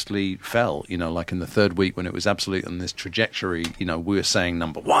mysteriously fell, like in the third week when it was absolutely on this trajectory. We were saying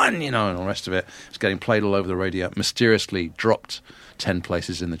number one, and all the rest of it. It's getting played all over the radio. Mysteriously dropped 10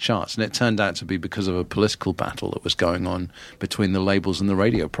 places in the charts, and it turned out to be because of a political battle that was going on between the labels and the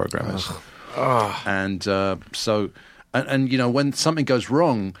radio programmers. And when something goes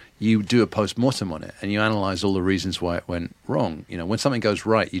wrong, you do a post-mortem on it and you analyze all the reasons why it went wrong. When something goes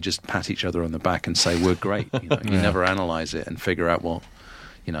right, you just pat each other on the back and say we're great. You never analyze it and figure out, well,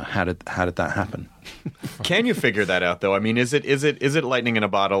 how did that happen? Can you figure that out though? I mean, is it lightning in a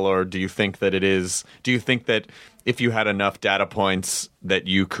bottle, or do you think that it is? Do you think that if you had enough data points that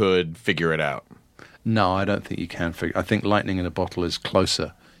you could figure it out? No, I don't think you can figure. I think lightning in a bottle is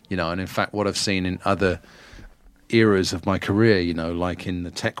closer. And in fact, what I've seen in other eras of my career, like in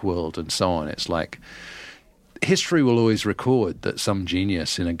the tech world and so on, it's like history will always record that some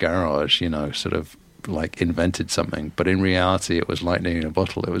genius in a garage, sort of like invented something, but in reality it was lightning in a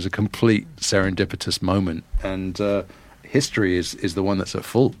bottle. It was a complete serendipitous moment, and history is the one that's at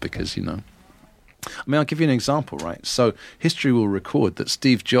fault because I'll give you an example, right? So history will record that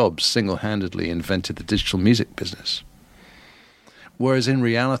Steve Jobs single-handedly invented the digital music business, whereas in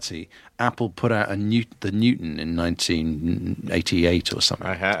reality Apple put out the Newton in 1988 or something.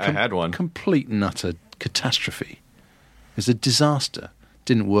 I had one. Complete and utter catastrophe. It's a disaster.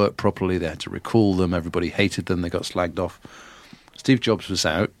 Didn't work properly. They had to recall them. Everybody hated them. They got slagged off. Steve Jobs was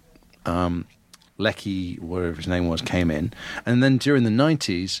out. Lecky, whatever his name was, came in. And then during the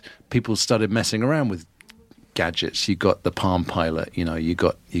 90s, people started messing around with gadgets. You got the Palm Pilot. You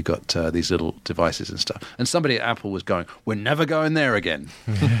got these little devices and stuff. And somebody at Apple was going, "We're never going there again."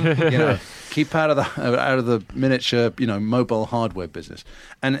 Keep out of the miniature, mobile hardware business.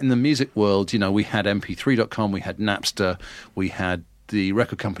 And in the music world, we had MP3.com, we had Napster, we had the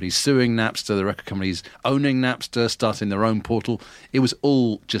record companies suing Napster, the record companies owning Napster, starting their own portal. It was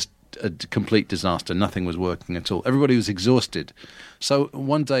all just a complete disaster. Nothing was working at all. Everybody was exhausted. So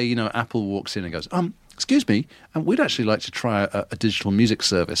one day, Apple walks in and goes, excuse me, we'd actually like to try a digital music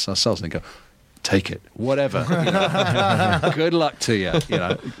service ourselves. And they go, take it, whatever. Good luck to you.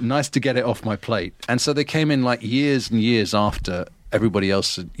 Nice to get it off my plate. And so they came in like years and years after everybody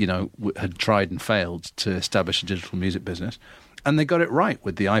else had tried and failed to establish a digital music business. And they got it right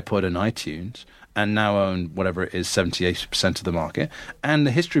with the iPod and iTunes, and now own whatever it is, 70-80% of the market. And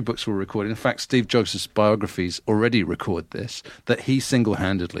the history books were recorded. In fact, Steve Jobs' biographies already record this, that he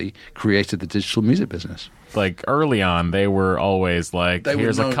single-handedly created the digital music business. Like early on, they were always like,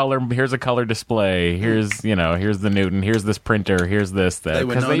 here's a color display, here's the Newton, here's this printer, here's this, that,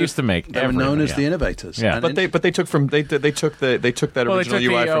 because they used to make. They were known as the innovators. Yeah, but they took that original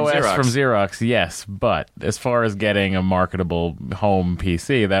UI from Xerox. From Xerox, yes. But as far as getting a marketable home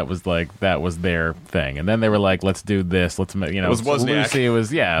PC, that was their thing. And then they were like, let's do this. Let's make it was Wozniak. Lucy was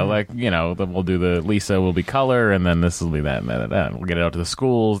we'll do the Lisa will be color, and then this will be that and that. We'll get it out to the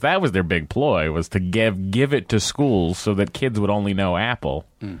schools. That was their big ploy, was to give it to schools so that kids would only know Apple.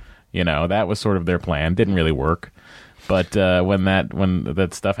 That was sort of their plan. Didn't really work. But when that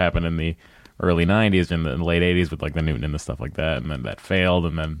stuff happened in the early 90s and the late 80s with like the Newton and the stuff like that, and then that failed,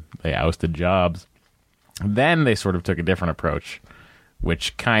 and then they ousted Jobs. Then they sort of took a different approach,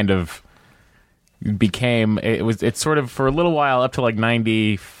 which kind of became, it's sort of for a little while up to like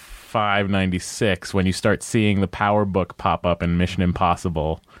 95, 96, when you start seeing the PowerBook pop up in Mission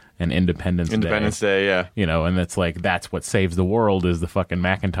Impossible and Independence Day, yeah. And it's like, that's what saves the world, is the fucking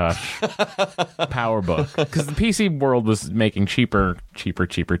Macintosh PowerBook. Because the PC world was making cheaper. If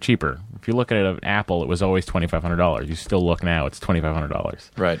you look at it at Apple, it was always $2,500. You still look now, it's $2,500.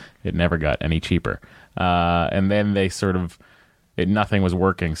 Right. It never got any cheaper. And then they nothing was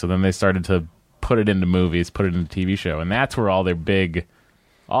working. So then they started to put it into movies, put it into TV show. And that's where all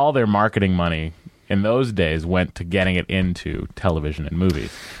their marketing money in those days went to getting it into television and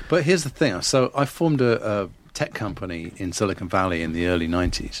movies. But here's the thing. So I formed a tech company in Silicon Valley in the early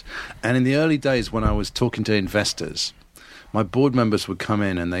 90s. And in the early days when I was talking to investors, my board members would come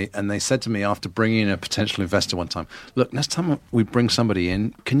in and they said to me after bringing in a potential investor one time, look, next time we bring somebody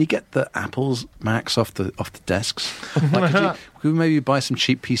in, can you get the Apple's Macs off the desks? Like, could we maybe buy some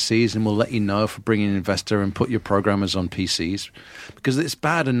cheap PCs and we'll let you know if we're bringing an investor and put your programmers on PCs? Because it's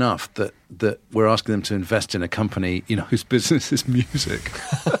bad enough that we're asking them to invest in a company, whose business is music.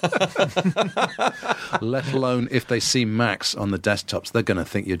 Let alone if they see Macs on the desktops, they're going to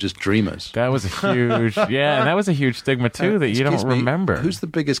think you're just dreamers. That was a huge, and that was a huge stigma too that you don't remember. Who's the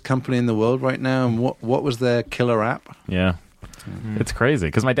biggest company in the world right now, and what was their killer app? Yeah. It's crazy,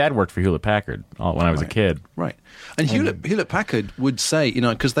 because my dad worked for Hewlett-Packard when I was a kid. Right. And Hewlett-Packard would say,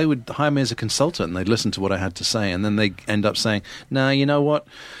 because they would hire me as a consultant and they'd listen to what I had to say, and then they end up saying, nah, you know what?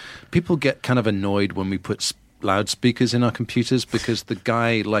 People get kind of annoyed when we put loudspeakers in our computers because the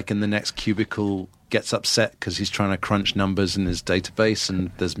guy, like in the next cubicle, gets upset because he's trying to crunch numbers in his database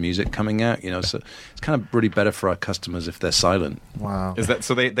and there's music coming out, so it's kind of really better for our customers if they're silent. Wow. Is that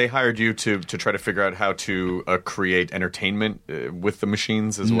so? They hired you to try to figure out how to create entertainment with the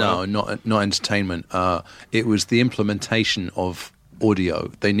machines as well? No, not entertainment. It was the implementation of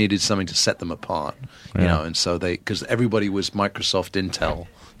audio. They needed something to set them apart, and so because everybody was Microsoft, Intel,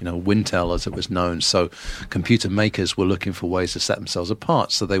 Wintel as it was known. So computer makers were looking for ways to set themselves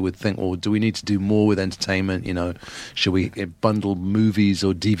apart. So they would think, well, do we need to do more with entertainment? Should we bundle movies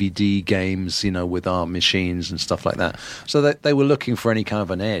or DVD games, with our machines and stuff like that? So they were looking for any kind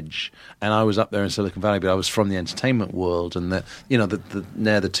of an edge. And I was up there in Silicon Valley, but I was from the entertainment world, and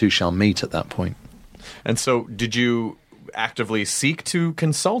the two shall meet at that point. And so did you actively seek to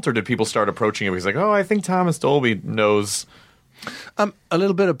consult, or did people start approaching you because like, oh, I think Thomas Dolby knows? A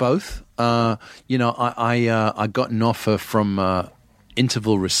little bit of both. I got an offer from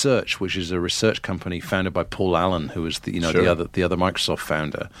Interval Research, which is a research company founded by Paul Allen, who was the other Microsoft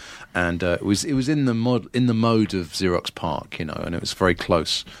founder, and it was in the mode of Xerox PARC, and it was very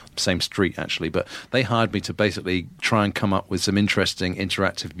close. same street actually, but they hired me to basically try and come up with some interesting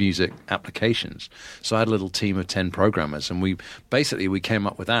interactive music applications. So I had a little team of 10 programmers, and we came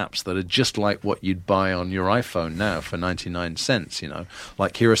up with apps that are just like what you'd buy on your iPhone now for 99 cents,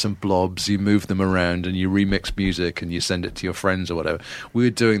 like here are some blobs, you move them around and you remix music and you send it to your friends or whatever. We were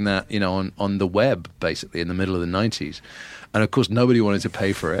doing that, on the web, basically, in the middle of the 90s. And, of course, nobody wanted to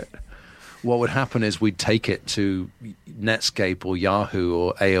pay for it. What would happen is we'd take it to Netscape or Yahoo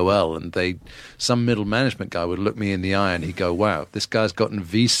or AOL, and some middle management guy would look me in the eye and he'd go, wow, this guy's gotten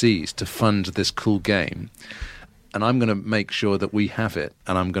VCs to fund this cool game, and I'm going to make sure that we have it,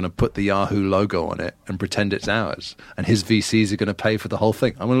 and I'm going to put the Yahoo logo on it and pretend it's ours, and his VCs are going to pay for the whole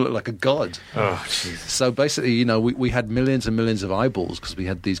thing. I'm going to look like a god. Oh, Jesus. So basically, we had millions and millions of eyeballs because we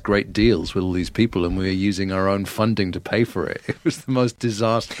had these great deals with all these people, and we were using our own funding to pay for it. It was the most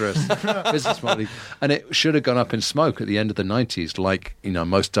disastrous business model. And it should have gone up in smoke at the end of the 90s, like,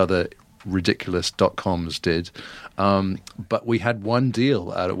 most other ridiculous .coms did, but we had one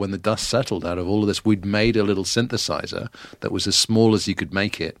deal out of when the dust settled out of all of this. We'd made a little synthesizer that was as small as you could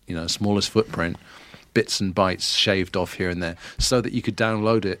make it, smallest footprint, bits and bytes shaved off here and there, so that you could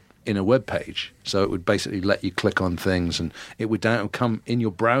download it in a web page. So it would basically let you click on things, and it would come in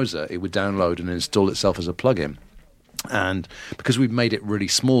your browser. It would download and install itself as a plugin. And because we've made it really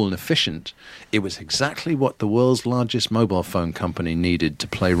small and efficient, it was exactly what the world's largest mobile phone company needed to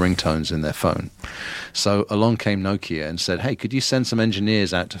play ringtones in their phone. So along came Nokia and said, hey, could you send some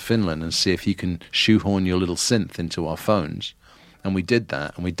engineers out to Finland and see if you can shoehorn your little synth into our phones? And we did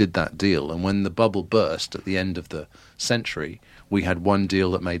that, and we did that deal. And when the bubble burst at the end of the century, we had one deal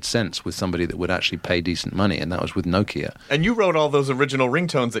that made sense with somebody that would actually pay decent money, and that was with Nokia. And you wrote all those original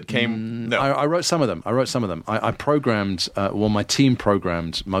ringtones that came... No. I wrote some of them. I programmed... my team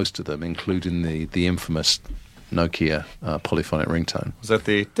programmed most of them, including the infamous Nokia polyphonic ringtone. Was that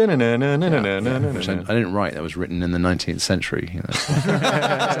the... Which I didn't write. That was written in the 19th century. And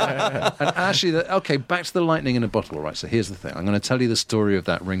actually, back to the lightning in a bottle. All right, so here's the thing. I'm going to tell you the story of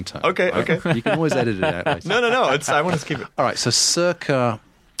that ringtone. Okay. You can always edit it out later. No. I want to keep it. All right, so circa,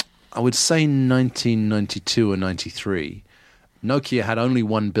 I would say 1992 or 93, Nokia had only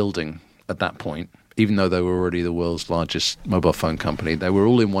one building at that point, even though they were already the world's largest mobile phone company. They were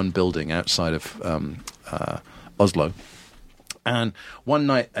all in one building outside of Oslo. And one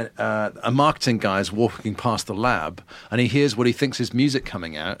night, a marketing guy is walking past the lab, and he hears what he thinks is music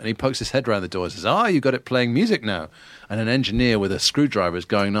coming out, and he pokes his head around the door and says, you got it playing music now. And an engineer with a screwdriver is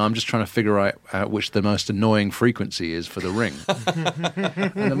going, no, I'm just trying to figure out which the most annoying frequency is for the ring.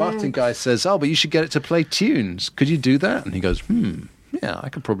 And the marketing guy says, but you should get it to play tunes. Could you do that? And he goes, yeah, I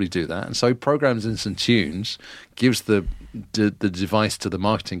could probably do that. And so he programs in some tunes, gives the device to the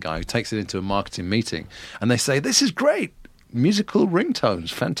marketing guy, who takes it into a marketing meeting, and they say, this is great. Musical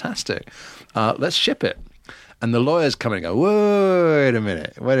ringtones, fantastic. Let's ship it. And the lawyers come in and go, wait a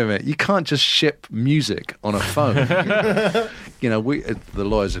minute. You can't just ship music on a phone. The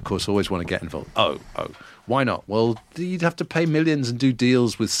lawyers, of course, always want to get involved. Oh, why not? Well, you'd have to pay millions and do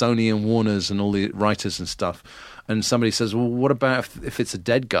deals with Sony and Warner's and all the writers and stuff. And somebody says, well, what about if it's a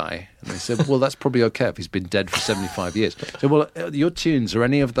dead guy? And they said, well, that's probably okay if he's been dead for 75 years. So, well, your tunes, are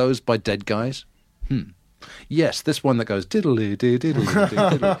any of those by dead guys? Yes, this one that goes diddly diddly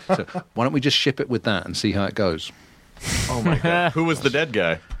diddly. So why don't we just ship it with that and see how it goes? Oh my God! Who was the dead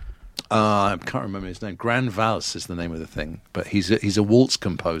guy? I can't remember his name. Grand Valse is the name of the thing, but he's a waltz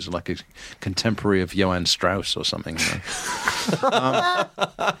composer, like a contemporary of Johann Strauss or something.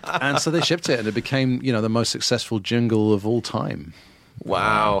 And so they shipped it, and it became the most successful jingle of all time.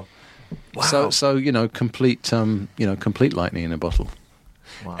 Wow. So complete complete lightning in a bottle.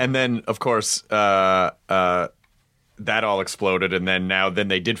 Wow. And then, of course, that all exploded, and then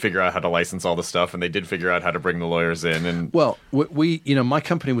they did figure out how to license all the stuff, and they did figure out how to bring the lawyers in. And well, we my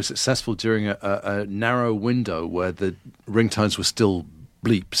company was successful during a narrow window where the ringtones were still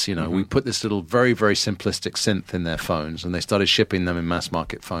bleeps. We put this little very, very simplistic synth in their phones, and they started shipping them in mass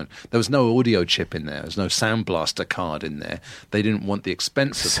market phone. There was no audio chip in there. There was no Sound Blaster card in there. They didn't want the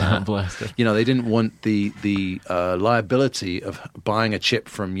expense of Sound Blaster. They didn't want the liability of buying a chip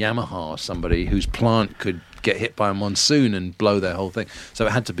from Yamaha or somebody whose plant could get hit by a monsoon and blow their whole thing. So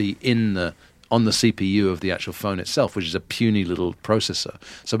it had to be on the CPU of the actual phone itself, which is a puny little processor.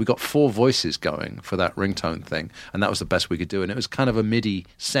 So we got 4 voices going for that ringtone thing, and that was the best we could do. And it was kind of a MIDI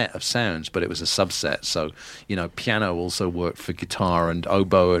set of sounds, but it was a subset. So, piano also worked for guitar and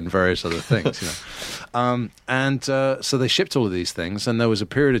oboe and various other things. So they shipped all of these things, and there was a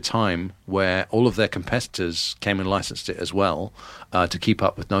period of time where all of their competitors came and licensed it as well to keep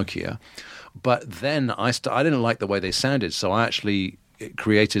up with Nokia. But then I didn't like the way they sounded, so I actually it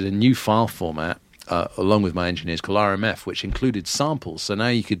created a new file format along with my engineers called RMF, which included samples. So now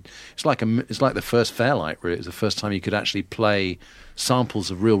you could. It's like the first Fairlight. Really, it was the first time you could actually play samples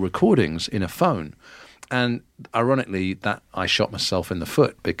of real recordings in a phone. And ironically, that I shot myself in the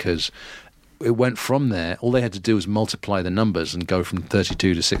foot because it went from there. All they had to do was multiply the numbers and go from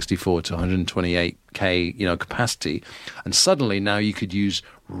 32 to 64 to 128K, capacity. And suddenly now you could use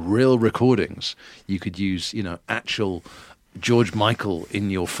real recordings. You could use, actual George Michael in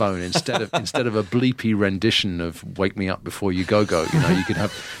your phone instead of a bleepy rendition of "Wake Me Up Before You Go Go." You could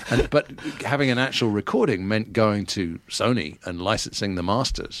have, but having an actual recording meant going to Sony and licensing the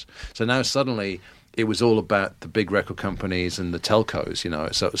masters. So now suddenly it was all about the big record companies and the telcos,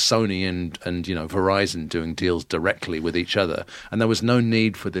 So it was Sony and Verizon doing deals directly with each other, and there was no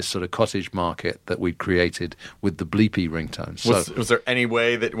need for this sort of cottage market that we'd created with the bleepy ringtones. Was there any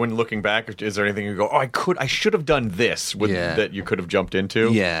way that, when looking back, is there anything you go, "Oh, I should have done this," that you could have jumped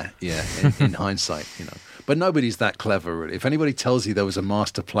into? Yeah. In hindsight, But nobody's that clever, really. If anybody tells you there was a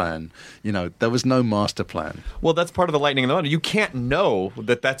master plan, there was no master plan. Well, that's part of the lightning in the bottle. You can't know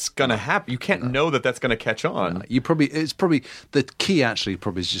that that's going to happen. You can't know that that's going to catch on. It's probably the key. Actually,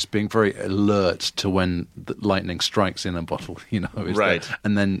 probably is just being very alert to when the lightning strikes in a bottle. Right,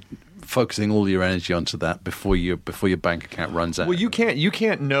 and then focusing all your energy onto that before your bank account runs out. Well, you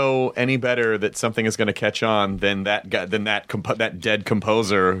can't know any better that something is going to catch on than that guy, that dead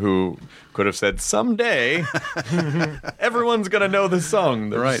composer who could have said, "Someday everyone's going to know this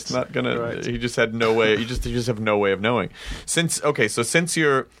song." Right. Not gonna. Right. He just had no way. You just have no way of knowing. Since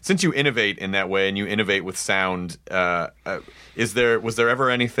you innovate in that way and you innovate with sound, was there ever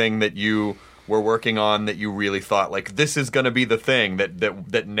anything that you were working on that you really thought, like, this is going to be the thing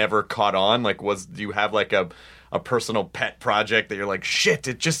that never caught on? Like, do you have like a personal pet project that you're like, shit,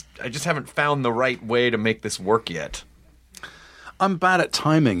 I just haven't found the right way to make this work yet? I'm bad at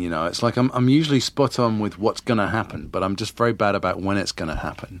timing, It's like I'm usually spot on with what's going to happen, but I'm just very bad about when it's going to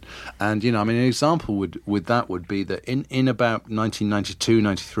happen. And, an example would be that in about 1992,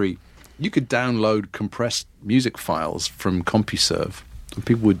 93, you could download compressed music files from CompuServe, and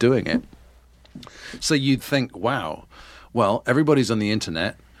people were doing it. So you'd think, wow, well, everybody's on the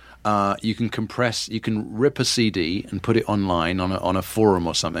internet. You can rip a CD and put it online on a forum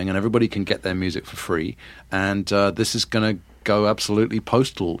or something, and everybody can get their music for free. And this is going to go absolutely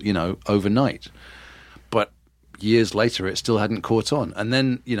postal, overnight. But years later, it still hadn't caught on. And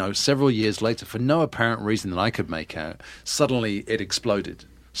then, several years later, for no apparent reason that I could make out, suddenly it exploded.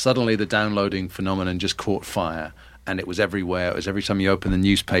 Suddenly the downloading phenomenon just caught fire. And it was everywhere. It was every time you open the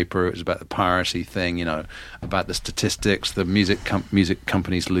newspaper, it was about the piracy thing, about the statistics, the music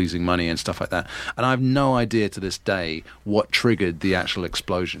companies losing money and stuff like that. And I have no idea to this day what triggered the actual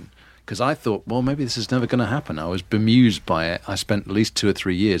explosion. Because I thought, well, maybe this is never going to happen. I was bemused by it. I spent at least 2 or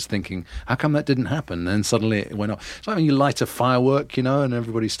 3 years thinking, how come that didn't happen? And then suddenly it went off. It's like when you light a firework, and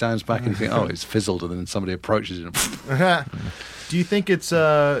everybody stands back and you think, oh, it's fizzled, and then somebody approaches it and Do you think it's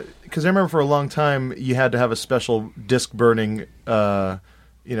because I remember for a long time you had to have a special disk burning drive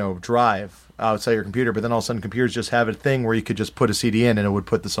outside your computer, but then all of a sudden computers just have a thing where you could just put a CD in and it would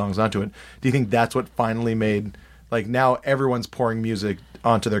put the songs onto it. Do you think that's what finally made, like, now everyone's pouring music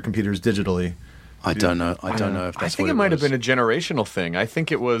onto their computers digitally? I don't know. I don't know if that's what it was. I think it might have been a generational thing. I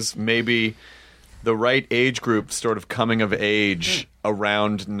think it was maybe the right age group sort of coming of age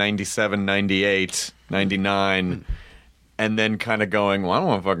around 97, 98, 99, and then kind of going, well, I don't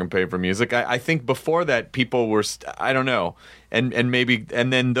want to fucking pay for music. I think before that, people were, I don't know, and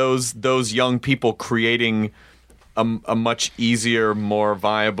then those young people creating a much easier, more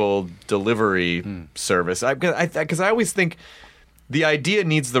viable delivery service. Because I always think the idea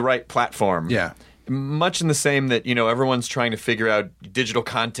needs the right platform. Yeah. Much in the same that, everyone's trying to figure out digital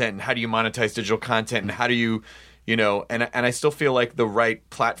content and how do you monetize digital content and how do you, and I still feel like the right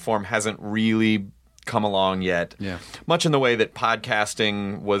platform hasn't really come along yet. Yeah. Much in the way that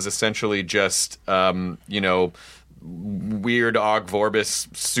podcasting was essentially just, weird Ogg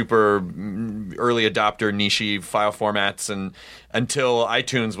Vorbis, super early adopter, niche file formats, and until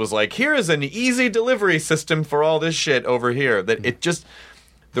iTunes was like, here is an easy delivery system for all this shit over here. That it just,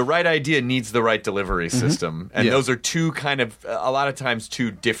 the right idea needs the right delivery system. And those are two kind of, a lot of times, two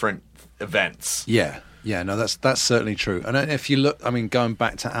different events. Yeah, no, that's certainly true. And if you look, going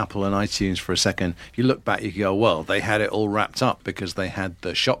back to Apple and iTunes for a second, you look back, you go, well, they had it all wrapped up because they had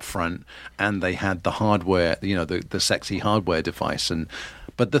the shop front and they had the hardware, the sexy hardware device.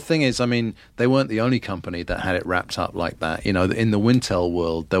 But the thing is, they weren't the only company that had it wrapped up like that. In the Wintel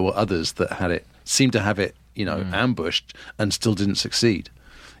world, there were others that seemed to have it, ambushed and still didn't succeed.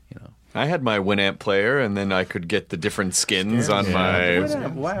 I had my Winamp player, and then I could get the different skins on my.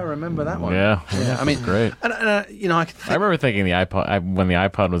 Why I remember that one? Yeah, I mean, great. And I can think, I remember thinking the iPod when the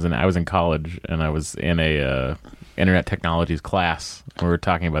iPod was in. I was in college and I was in a internet technologies class. We were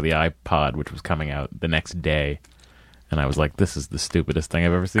talking about the iPod, which was coming out the next day, and I was like, "This is the stupidest thing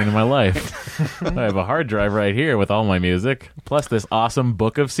I've ever seen in my life." I have a hard drive right here with all my music, plus this awesome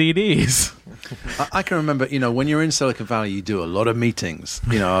book of CDs. I can remember, when you're in Silicon Valley, you do a lot of meetings,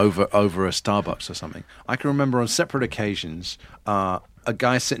 over a Starbucks or something. I can remember on separate occasions, a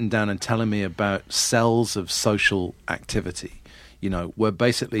guy sitting down and telling me about cells of social activity, where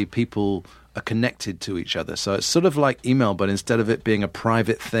basically people are connected to each other. So it's sort of like email, but instead of it being a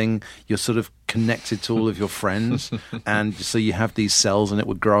private thing, you're sort of connected to all of your friends. And so you have these cells, and it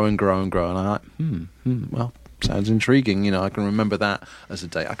would grow and grow and grow. And I'm like, well, sounds intriguing. I can remember that as a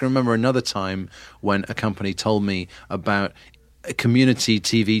day. I can remember another time when a company told me about community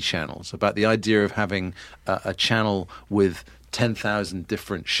TV channels, about the idea of having a channel with 10,000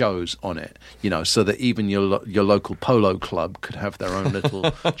 different shows on it, so that even your local polo club could have their own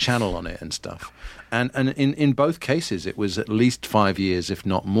little channel on it and stuff. And in both cases, it was at least 5 years, if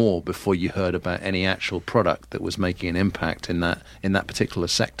not more, before you heard about any actual product that was making an impact in that particular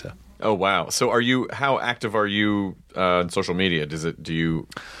sector. Oh wow! So how active are you on social media?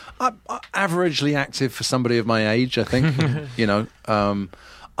 I'm averagely active for somebody of my age, I think.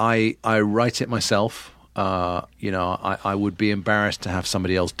 I write it myself. I would be embarrassed to have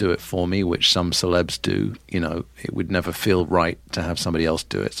somebody else do it for me, which some celebs do. It would never feel right to have somebody else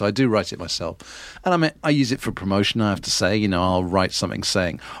do it. So I do write it myself. And I use it for promotion, I have to say. I'll write something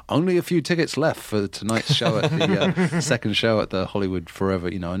saying, only a few tickets left for tonight's show at the second show at the Hollywood Forever,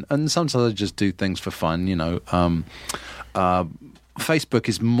 and sometimes I just do things for fun, Facebook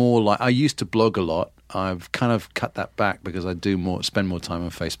is more like, I used to blog a lot. I've kind of cut that back because I spend more time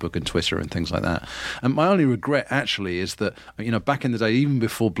on Facebook and Twitter and things like that. And my only regret actually is that, back in the day, even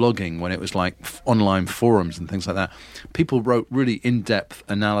before blogging, when it was like online forums and things like that, people wrote really in-depth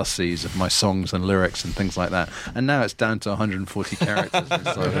analyses of my songs and lyrics and things like that. And now it's down to 140 characters.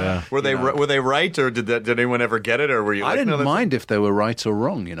 So, were they right, or did anyone ever get it, or were you? I didn't mind if they were right or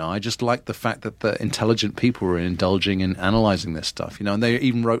wrong. I just liked the fact that the intelligent people were indulging in analyzing this stuff. And they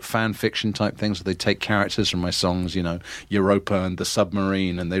even wrote fan fiction type things where they take characters from my songs, Europa and the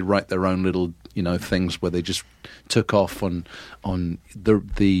Submarine, and they write their own little, things where they just took off on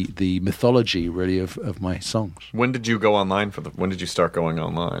the mythology really of my songs. When did you go online when did you start going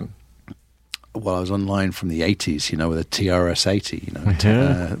online? Well, I was online from the 80s, with a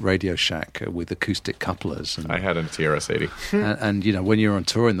TRS-80, Radio Shack with acoustic couplers. And, I had a TRS-80. and when you were on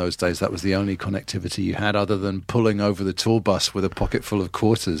tour in those days, that was the only connectivity you had other than pulling over the tour bus with a pocket full of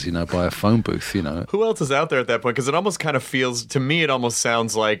quarters, by a phone booth, Who else is out there at that point? Because it almost kind of feels, to me, it almost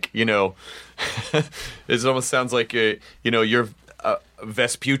sounds like, it almost sounds like, you're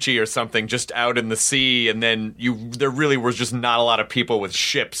Vespucci or something just out in the sea, and then there really was just not a lot of people with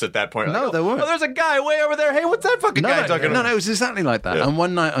ships at that point. No, there weren't. Oh, there's a guy way over there. Hey, what's that fucking guy talking about? No, it was exactly like that. Yeah. And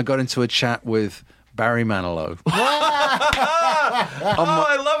one night I got into a chat with Barry Manilow. I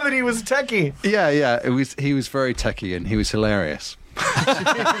love that he was techie. Yeah. He was very techie, and he was hilarious. How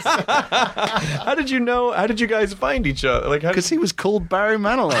did you know? How did you guys find each other? Because he was called Barry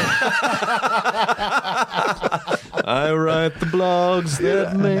Manilow. I write the blogs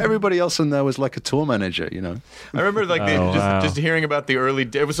that make... Everybody else in there was like a tour manager, I remember just hearing about the early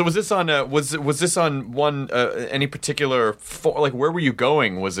days. So was this on one any particular where were you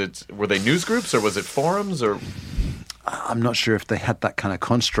going? Were they news groups or was it forums or? I'm not sure if they had that kind of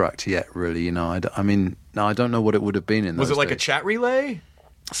construct yet, really. I don't know what it would have been in those Was it like days. a chat relay?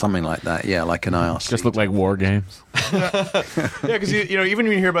 Something like that, yeah, like an IRC. Just looked like war games. Yeah, because even when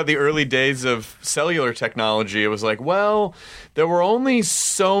you hear about the early days of cellular technology, it was like, well, there were only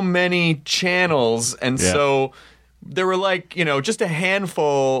so many channels, and so there were just a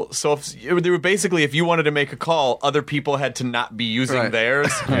handful. So they were basically, if you wanted to make a call, other people had to not be using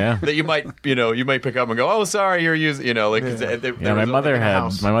theirs. That you might pick up and go, oh, sorry, you're using, my mother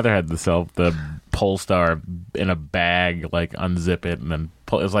had the Polestar in a bag, unzip it and then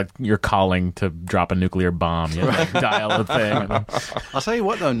pull. It was like you're calling to drop a nuclear bomb. You dial a thing. I'll tell you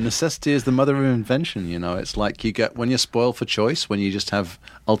what, though, necessity is the mother of invention. It's like when you're spoiled for choice, when you just have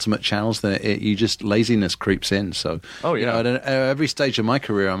ultimate channels, then laziness creeps in. So, at every stage of my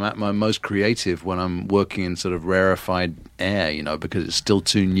career, I'm at my most creative when I'm working in sort of rarefied air, because it's still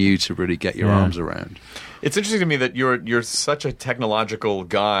too new to really get your arms around. It's interesting to me that you're such a technological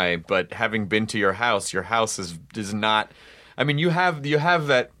guy, but having been to your house is not. I mean, you have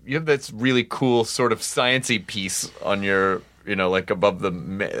this really cool sort of sciencey piece on your like above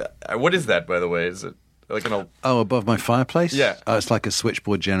the. What is that, by the way? Is it like an? Above my fireplace? Yeah. It's like a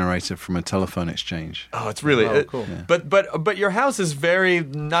switchboard generator from a telephone exchange. Oh, it's really cool. Yeah. But your house is very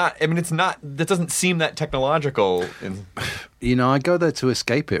not. I mean, it's not. That doesn't seem that technological. I go there to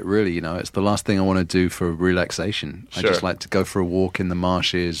escape it. Really, it's the last thing I want to do for relaxation. Sure. I just like to go for a walk in the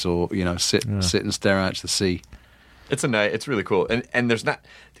marshes, or sit and stare out to the sea. It's really cool, and there's not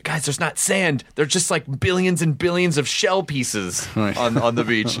sand. There's just like billions and billions of shell pieces Right. on the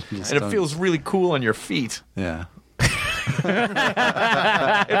beach, and it feels really cool on your feet. Yeah. It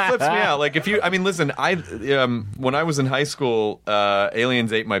flips me out. Like listen, when I was in high school,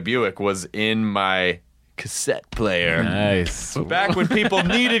 Aliens Ate My Buick was in my cassette player. Nice. Back when people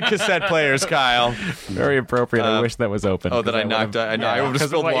needed cassette players, Kyle. Very appropriate. I wish that was open. Oh, that I knocked. I would have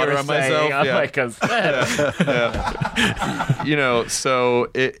spilled what you water were on saying myself. on my cassette.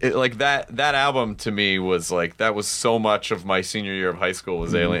 So it like that album to me was like that was so much of my senior year of high school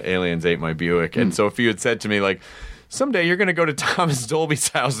was Aliens Ate My Buick, and so if you had said to me like, someday you're going to go to Thomas Dolby's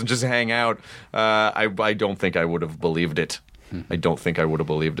house and just hang out, I don't think I would have believed it. I don't think I would have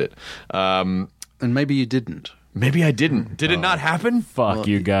believed it. And maybe you didn't. Maybe I didn't. Did it not happen? Fuck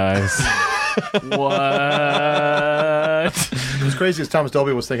you guys. What? It was crazy as Thomas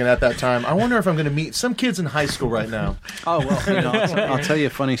Dolby was thinking at that time, I wonder if I'm going to meet some kids in high school right now. Oh, well, I'll tell you a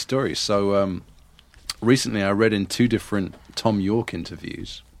funny story. So recently I read in 2 different Tom York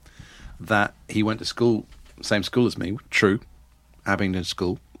interviews that he went to school, same school as me, true, Abingdon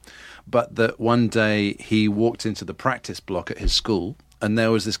School, but that one day he walked into the practice block at his school and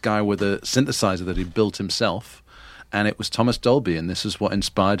there was this guy with a synthesizer that he built himself, and it was Thomas Dolby, and this is what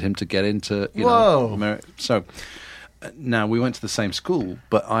inspired him to get into, So now we went to the same school,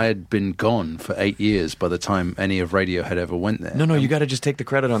 but I had been gone for 8 years by the time any of Radiohead ever went there. No, you got to just take the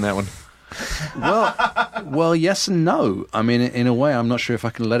credit on that one. Well, yes and no. I mean, in a way, I'm not sure if I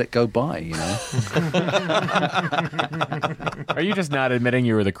can let it go by, Are you just not admitting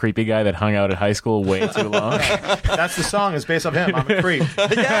you were the creepy guy that hung out at high school way too long? That's the song. It's based off him. I'm a creep.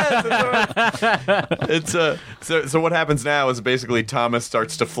 It's so what happens now is basically Thomas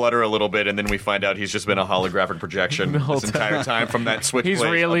starts to flutter a little bit, and then we find out he's just been a holographic projection this entire time from that switchblade. He's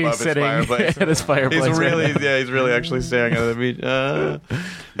really above sitting his fireplace. at his fireplace. He's really actually staring at the beach.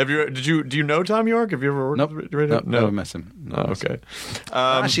 Do you know Tom York? Have you ever worked Nope. with Radiohead? No, never met him. No. Oh, okay.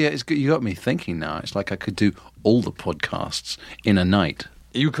 Actually, it's good. You got me thinking now. It's like I could do all the podcasts in a night.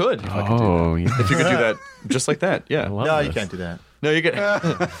 You could. If If you could do that just like that, yeah. No, you can't do that. No, you get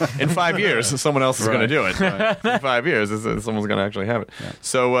in 5 years. Someone else is going to do it. In 5 years, someone's going to actually have it. Yeah.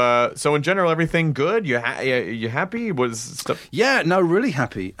 So in general, everything good. You happy? Was stuff? Yeah, no, really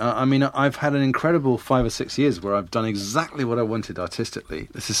happy. I mean, I've had an incredible 5 or 6 years where I've done exactly what I wanted artistically.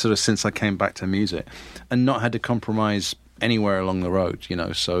 This is sort of since I came back to music, and not had to compromise anywhere along the road.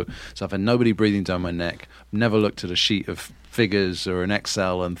 So I've had nobody breathing down my neck. Never looked at a sheet of figures or an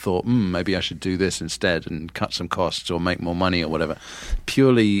Excel and thought, maybe I should do this instead and cut some costs or make more money or whatever.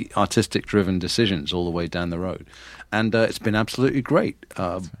 Purely artistic-driven decisions all the way down the road. And it's been absolutely great,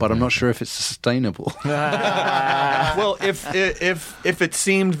 but I'm not sure if it's sustainable. Well, if it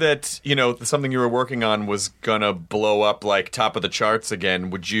seemed that something you were working on was gonna blow up like top of the charts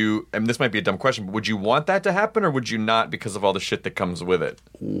again, would you? And this might be a dumb question, but would you want that to happen, or would you not because of all the shit that comes with it?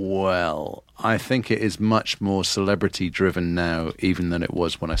 Well, I think it is much more celebrity-driven now, even than it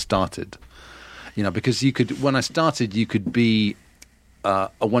was when I started. Because when I started, you could be a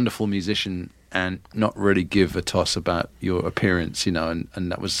wonderful musician and not really give a toss about your appearance, and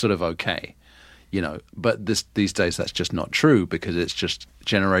that was sort of okay, But these days that's just not true, because it's just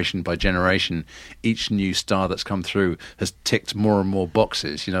generation by generation. Each new star that's come through has ticked more and more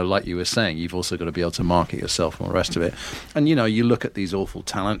boxes. Like you were saying, you've also got to be able to market yourself and all the rest of it. And you look at these awful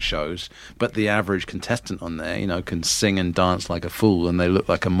talent shows, but the average contestant on there, can sing and dance like a fool, and they look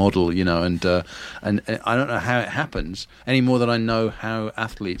like a model, and I don't know how it happens any more than I know how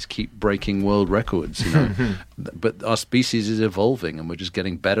athletes keep breaking world records. But our species is evolving, and we're just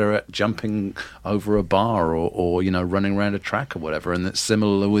getting better at jumping over a bar or running around a track or whatever, and it's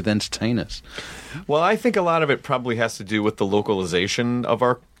similar with entertainers. Well, I think a lot of it probably has to do with the localization of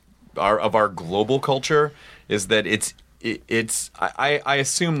our global culture. Is that I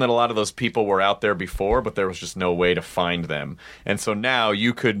assume that a lot of those people were out there before, but there was just no way to find them, and so now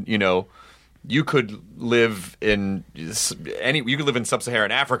you could live in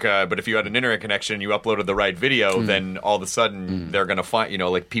sub-Saharan Africa, but if you had an internet connection and you uploaded the right video, then all of a sudden they're going to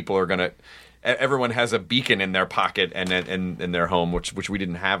find, people are going to. Everyone has a beacon in their pocket and in their home, which we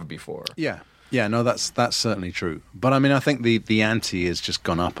didn't have before. Yeah. Yeah, no, that's certainly true. But I mean, I think the ante has just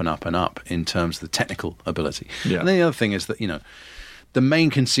gone up and up and up in terms of the technical ability. Yeah. And then the other thing is that, the main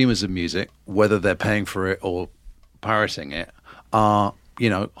consumers of music, whether they're paying for it or pirating it, are,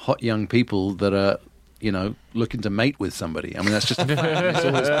 hot young people that are, looking to mate with somebody. I mean, that's just a fact. It's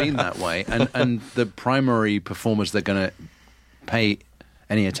always been that way. And the primary performers they're going to pay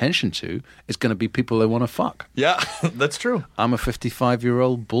any attention to is going to be people they want to fuck. Yeah, that's true. I'm a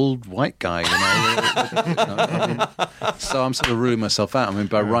 55-year-old bald white guy, so I'm sort of ruling myself out. I mean,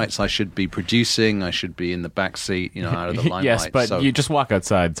 by rights, I should be producing. I should be in the back seat, out of the limelight. Yes, but you just walk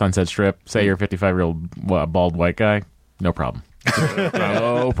outside Sunset Strip, say you're a 55-year-old bald white guy, no problem.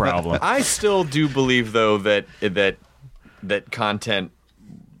 No problem. I still do believe, though, that content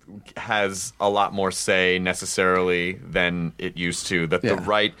has a lot more say necessarily than it used to. That the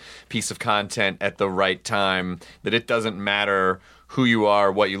right piece of content at the right time, that it doesn't matter who you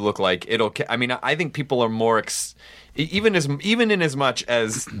are, what you look like. I think people are more even in as much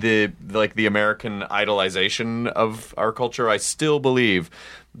as the American idolization of our culture. I still believe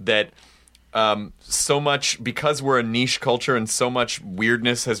that so much, because we're a niche culture and so much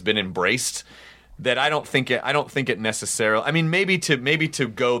weirdness has been embraced, that I don't think it necessarily. I mean, maybe to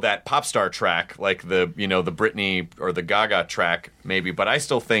go that pop star track, like the Britney or the Gaga track, maybe. But I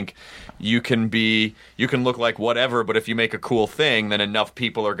still think you can look like whatever. But if you make a cool thing, then enough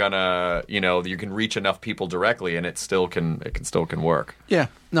people are gonna, you can reach enough people directly, and it can work. Yeah,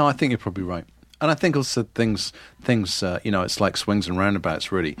 no, I think you're probably right. And I think also things, it's like swings and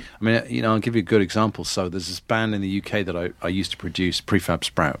roundabouts, really. I mean, I'll give you a good example. So there's this band in the UK that I used to produce, Prefab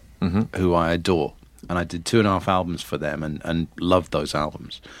Sprout, who I adore. And I did 2.5 albums for them and loved those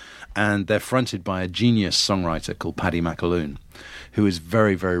albums. And they're fronted by a genius songwriter called Paddy McAloon, who is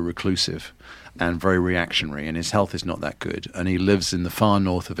very, very reclusive and very reactionary, and his health is not that good. And he lives in the far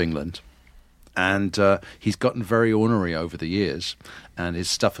north of England. And he's gotten very ornery over the years, and his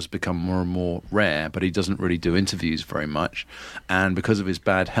stuff has become more and more rare, but he doesn't really do interviews very much. And because of his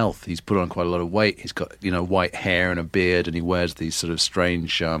bad health, he's put on quite a lot of weight. He's got, white hair and a beard, and he wears these sort of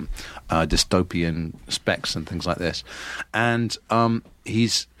strange dystopian specs and things like this. And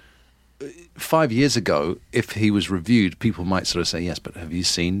he's 5 years ago, if he was reviewed, people might sort of say, yes, but have you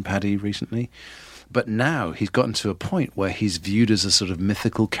seen Paddy recently? But now he's gotten to a point where he's viewed as a sort of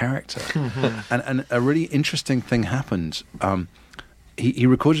mythical character. And a really interesting thing happened. He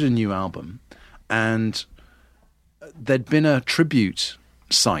recorded a new album, and there'd been a tribute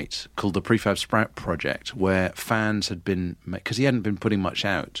site called the Prefab Sprout Project, where fans had been, because he hadn't been putting much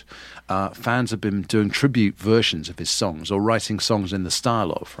out, fans had been doing tribute versions of his songs or writing songs in the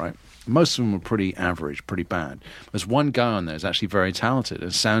style of, right? Most of them were pretty average, pretty bad. There's one guy on there who's actually very talented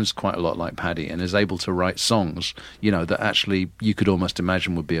and sounds quite a lot like Paddy and is able to write songs, that actually you could almost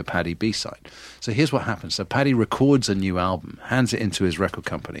imagine would be a Paddy B-side. So here's what happens. So Paddy records a new album, hands it into his record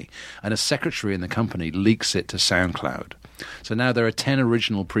company, and a secretary in the company leaks it to SoundCloud. So now there are 10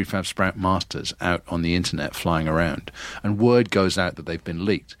 original Prefab Sprout masters out on the internet flying around, and word goes out that they've been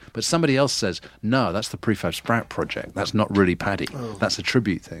leaked. But somebody else says, no, that's the Prefab Sprout project. That's not really Paddy. That's a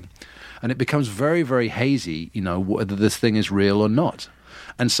tribute thing. And it becomes very, very hazy, whether this thing is real or not.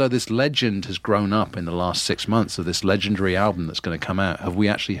 And so this legend has grown up in the last 6 months of this legendary album that's going to come out. Have we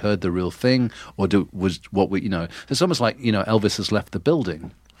actually heard the real thing? Or it's almost like, Elvis has left the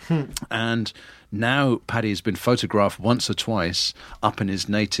building. And now Paddy has been photographed once or twice up in his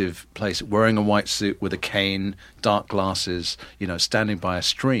native place, wearing a white suit with a cane, dark glasses, standing by a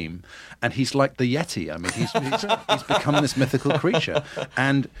stream. And he's like the Yeti. I mean, he's become this mythical creature.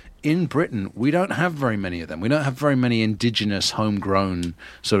 And in Britain, we don't have very many of them. We don't have very many indigenous, homegrown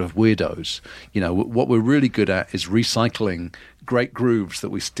sort of weirdos. What we're really good at is recycling great grooves that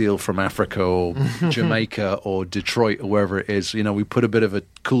we steal from Africa or Jamaica or Detroit or wherever it is. We put a bit of a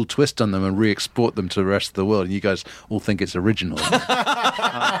cool twist on them and re-export them to the rest of the world. And you guys all think it's original.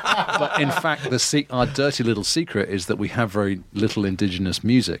 But in fact, our dirty little secret is that we have very little indigenous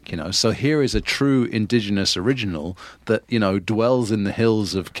music, So here is a true indigenous original that, dwells in the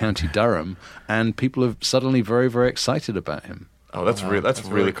hills of County Durham, and people are suddenly very, very excited about him. Oh, that's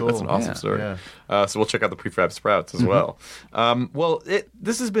really cool. That's an awesome story. Yeah. So we'll check out the Prefab Sprouts as well.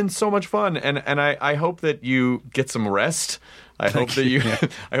 This has been so much fun, and I hope that you get some rest. I hope that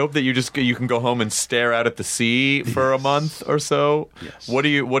you can go home and stare out at the sea for a month or so. Yes.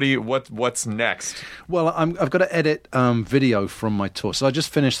 What's next? Well, I've got to edit video from my tour. So I just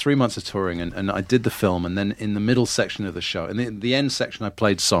finished 3 months of touring, and I did the film, and then in the middle section of the show, in the end section, I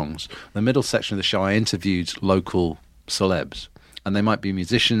played songs. The middle section of the show, I interviewed local celebs. And they might be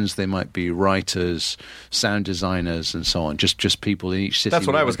musicians, they might be writers, sound designers, and so on. Just people in each city. That's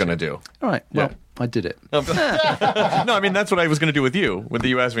what I was going to do. All right. Well, Yeah. I did it. No, I mean, that's what I was going to do with you, what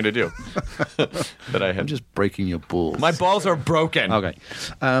you asked me to do. That I I'm had. just breaking your balls. My balls are broken. Okay.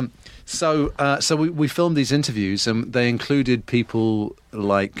 So we filmed these interviews, and they included people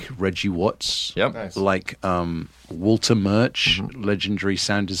like Reggie Watts, Yep. Nice. like Walter Murch, legendary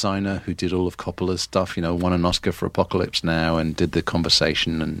sound designer who did all of Coppola's stuff. Won an Oscar for Apocalypse Now and did The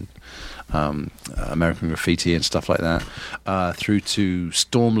Conversation and American Graffiti and stuff like that. Through to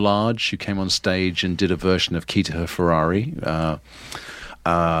Storm Large, who came on stage and did a version of Key to Her Ferrari.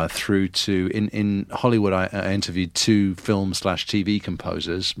 Through to in Hollywood, I interviewed 2 film/TV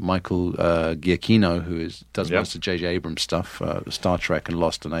composers, Michael Giacchino, who does Yep. most of J.J. Abrams stuff, Star Trek and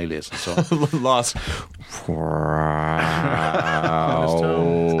Lost and Alias and so on. Lost. Wow.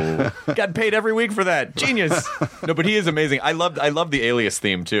 Got paid every week for that. Genius. No, but he is amazing. I love the Alias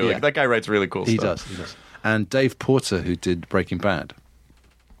theme too. Yeah. Like, that guy writes really cool He stuff. does. And Dave Porter, who did Breaking Bad,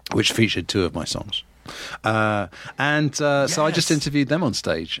 which featured 2 of my songs. So I just interviewed them on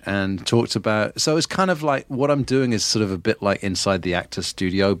stage and talked about. So it's kind of like what I'm doing is sort of a bit like Inside the Actors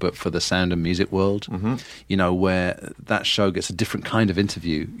Studio, but for the sound and music world. Where that show gets a different kind of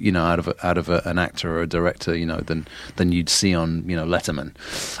interview, out of an actor or a director, than you'd see on Letterman.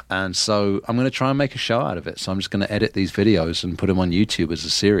 And so I'm going to try and make a show out of it. So I'm just going to edit these videos and put them on YouTube as a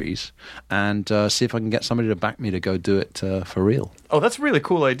series, and see if I can get somebody to back me to go do it for real. Oh, that's a really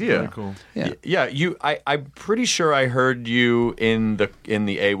cool idea. Very cool. Yeah. I'm pretty sure I heard you in the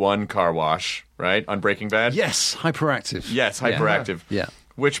A1 car wash, right, on Breaking Bad. Yes, Hyperactive. Yes, Hyperactive. Yeah.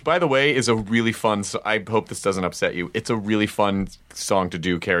 Which, by the way, is a really fun. So I hope this doesn't upset you. It's a really fun song to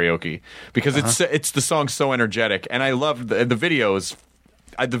do karaoke because it's the song's so energetic, and I love the videos.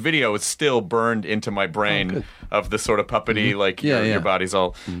 The video is still burned into my brain of the sort of puppety, like your body's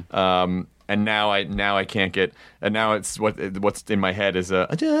all. And now I can't get. And now it's what's in my head is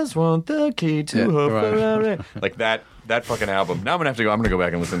I just want the key to her Ferrari. Like that fucking album. Now I'm gonna go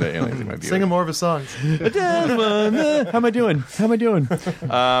back and listen to Aliens. It might be Sing more of his songs. How am I doing?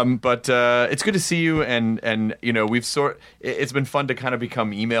 But it's good to see you, and it's been fun to kind of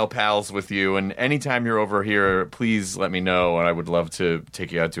become email pals with you. And anytime you're over here, please let me know, and I would love to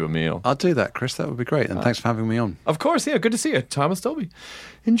take you out to a meal. I'll do that, Chris. That would be great. And thanks for having me on. Of course, yeah. Good to see you, Thomas Dolby.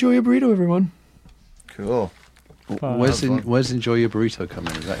 Enjoy your burrito, everyone. Cool. Where's Enjoy Your Burrito come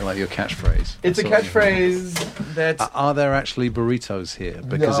in? Is that like your catchphrase? It's a catchphrase that. Are there actually burritos here?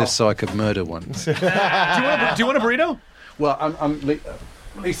 Because if so, I could murder one. Do you want a burrito? Well,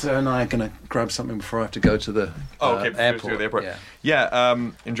 Lisa and I are going to grab something before I have to go to the airport. Yeah.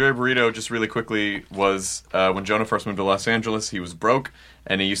 Enjoy Your Burrito, just really quickly, was when Jonah first moved to Los Angeles, he was broke,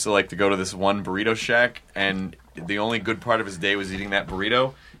 and he used to like to go to this one burrito shack, and the only good part of his day was eating that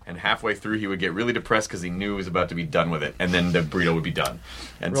burrito. And halfway through, he would get really depressed because he knew he was about to be done with it, and then the burrito would be done.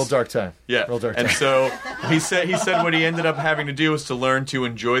 And Real dark time. Yeah. Real dark time. And so he said what he ended up having to do was to learn to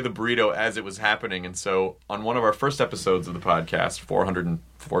enjoy the burrito as it was happening. And so on one of our first episodes of the podcast,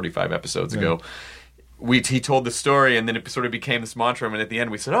 445 episodes ago, he told the story, and then it sort of became this mantra. And at the end,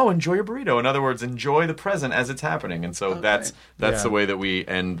 we said, "Oh, enjoy your burrito." In other words, enjoy the present as it's happening. And so that's the way that we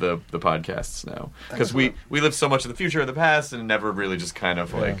end the podcasts now, because we live so much in the future and the past, and never really just kind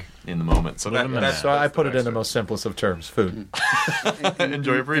of like in the moment. So that's I put it in the most simplest of terms: food.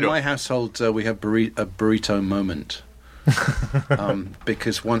 Enjoy your burrito. In my household, we have a burrito moment.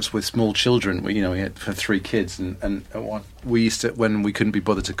 Because once with small children, we had for 3 kids, and we used to, when we couldn't be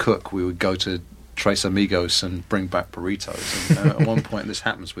bothered to cook, we would go to Tres Amigos and bring back burritos. And at one point, this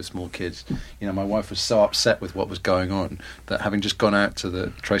happens with small kids. My wife was so upset with what was going on that, having just gone out to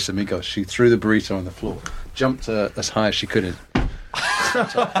the Tres Amigos, she threw the burrito on the floor, jumped as high as she could, and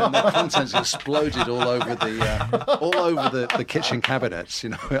the contents exploded all over the kitchen cabinets.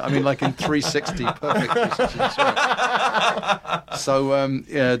 I mean, like in 360, perfect 360. So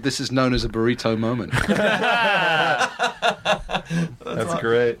this is known as a burrito moment. That's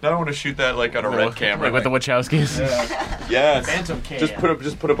great. Now I want to shoot that like on a red camera, Like with the Wachowskis. Yes. Phantom cam. Just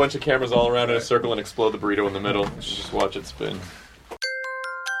put a bunch of cameras all around in a circle and explode the burrito in the middle. Just watch it spin.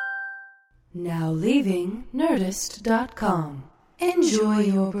 Now leaving Nerdist.com. Enjoy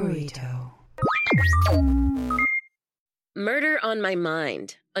your burrito. Murder on My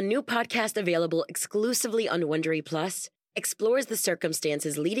Mind, a new podcast available exclusively on Wondery Plus, explores the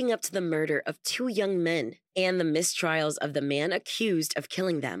circumstances leading up to the murder of 2 young men and the mistrials of the man accused of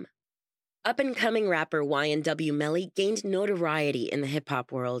killing them. Up-and-coming rapper YNW Melly gained notoriety in the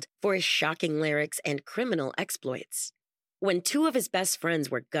hip-hop world for his shocking lyrics and criminal exploits. When 2 of his best friends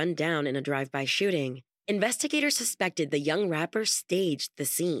were gunned down in a drive-by shooting, investigators suspected the young rapper staged the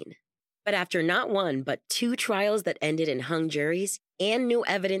scene. But after not one but two trials that ended in hung juries and new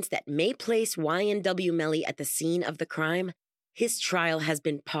evidence that may place Y&W Melly at the scene of the crime, his trial has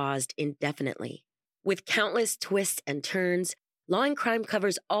been paused indefinitely. With countless twists and turns, Law and Crime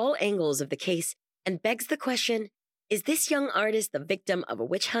covers all angles of the case and begs the question, is this young artist the victim of a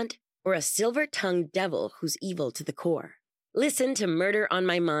witch hunt or a silver-tongued devil who's evil to the core? Listen to Murder on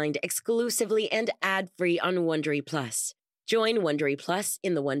My Mind exclusively and ad-free on Wondery Plus. Join Wondery Plus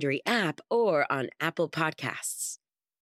in the Wondery app or on Apple Podcasts.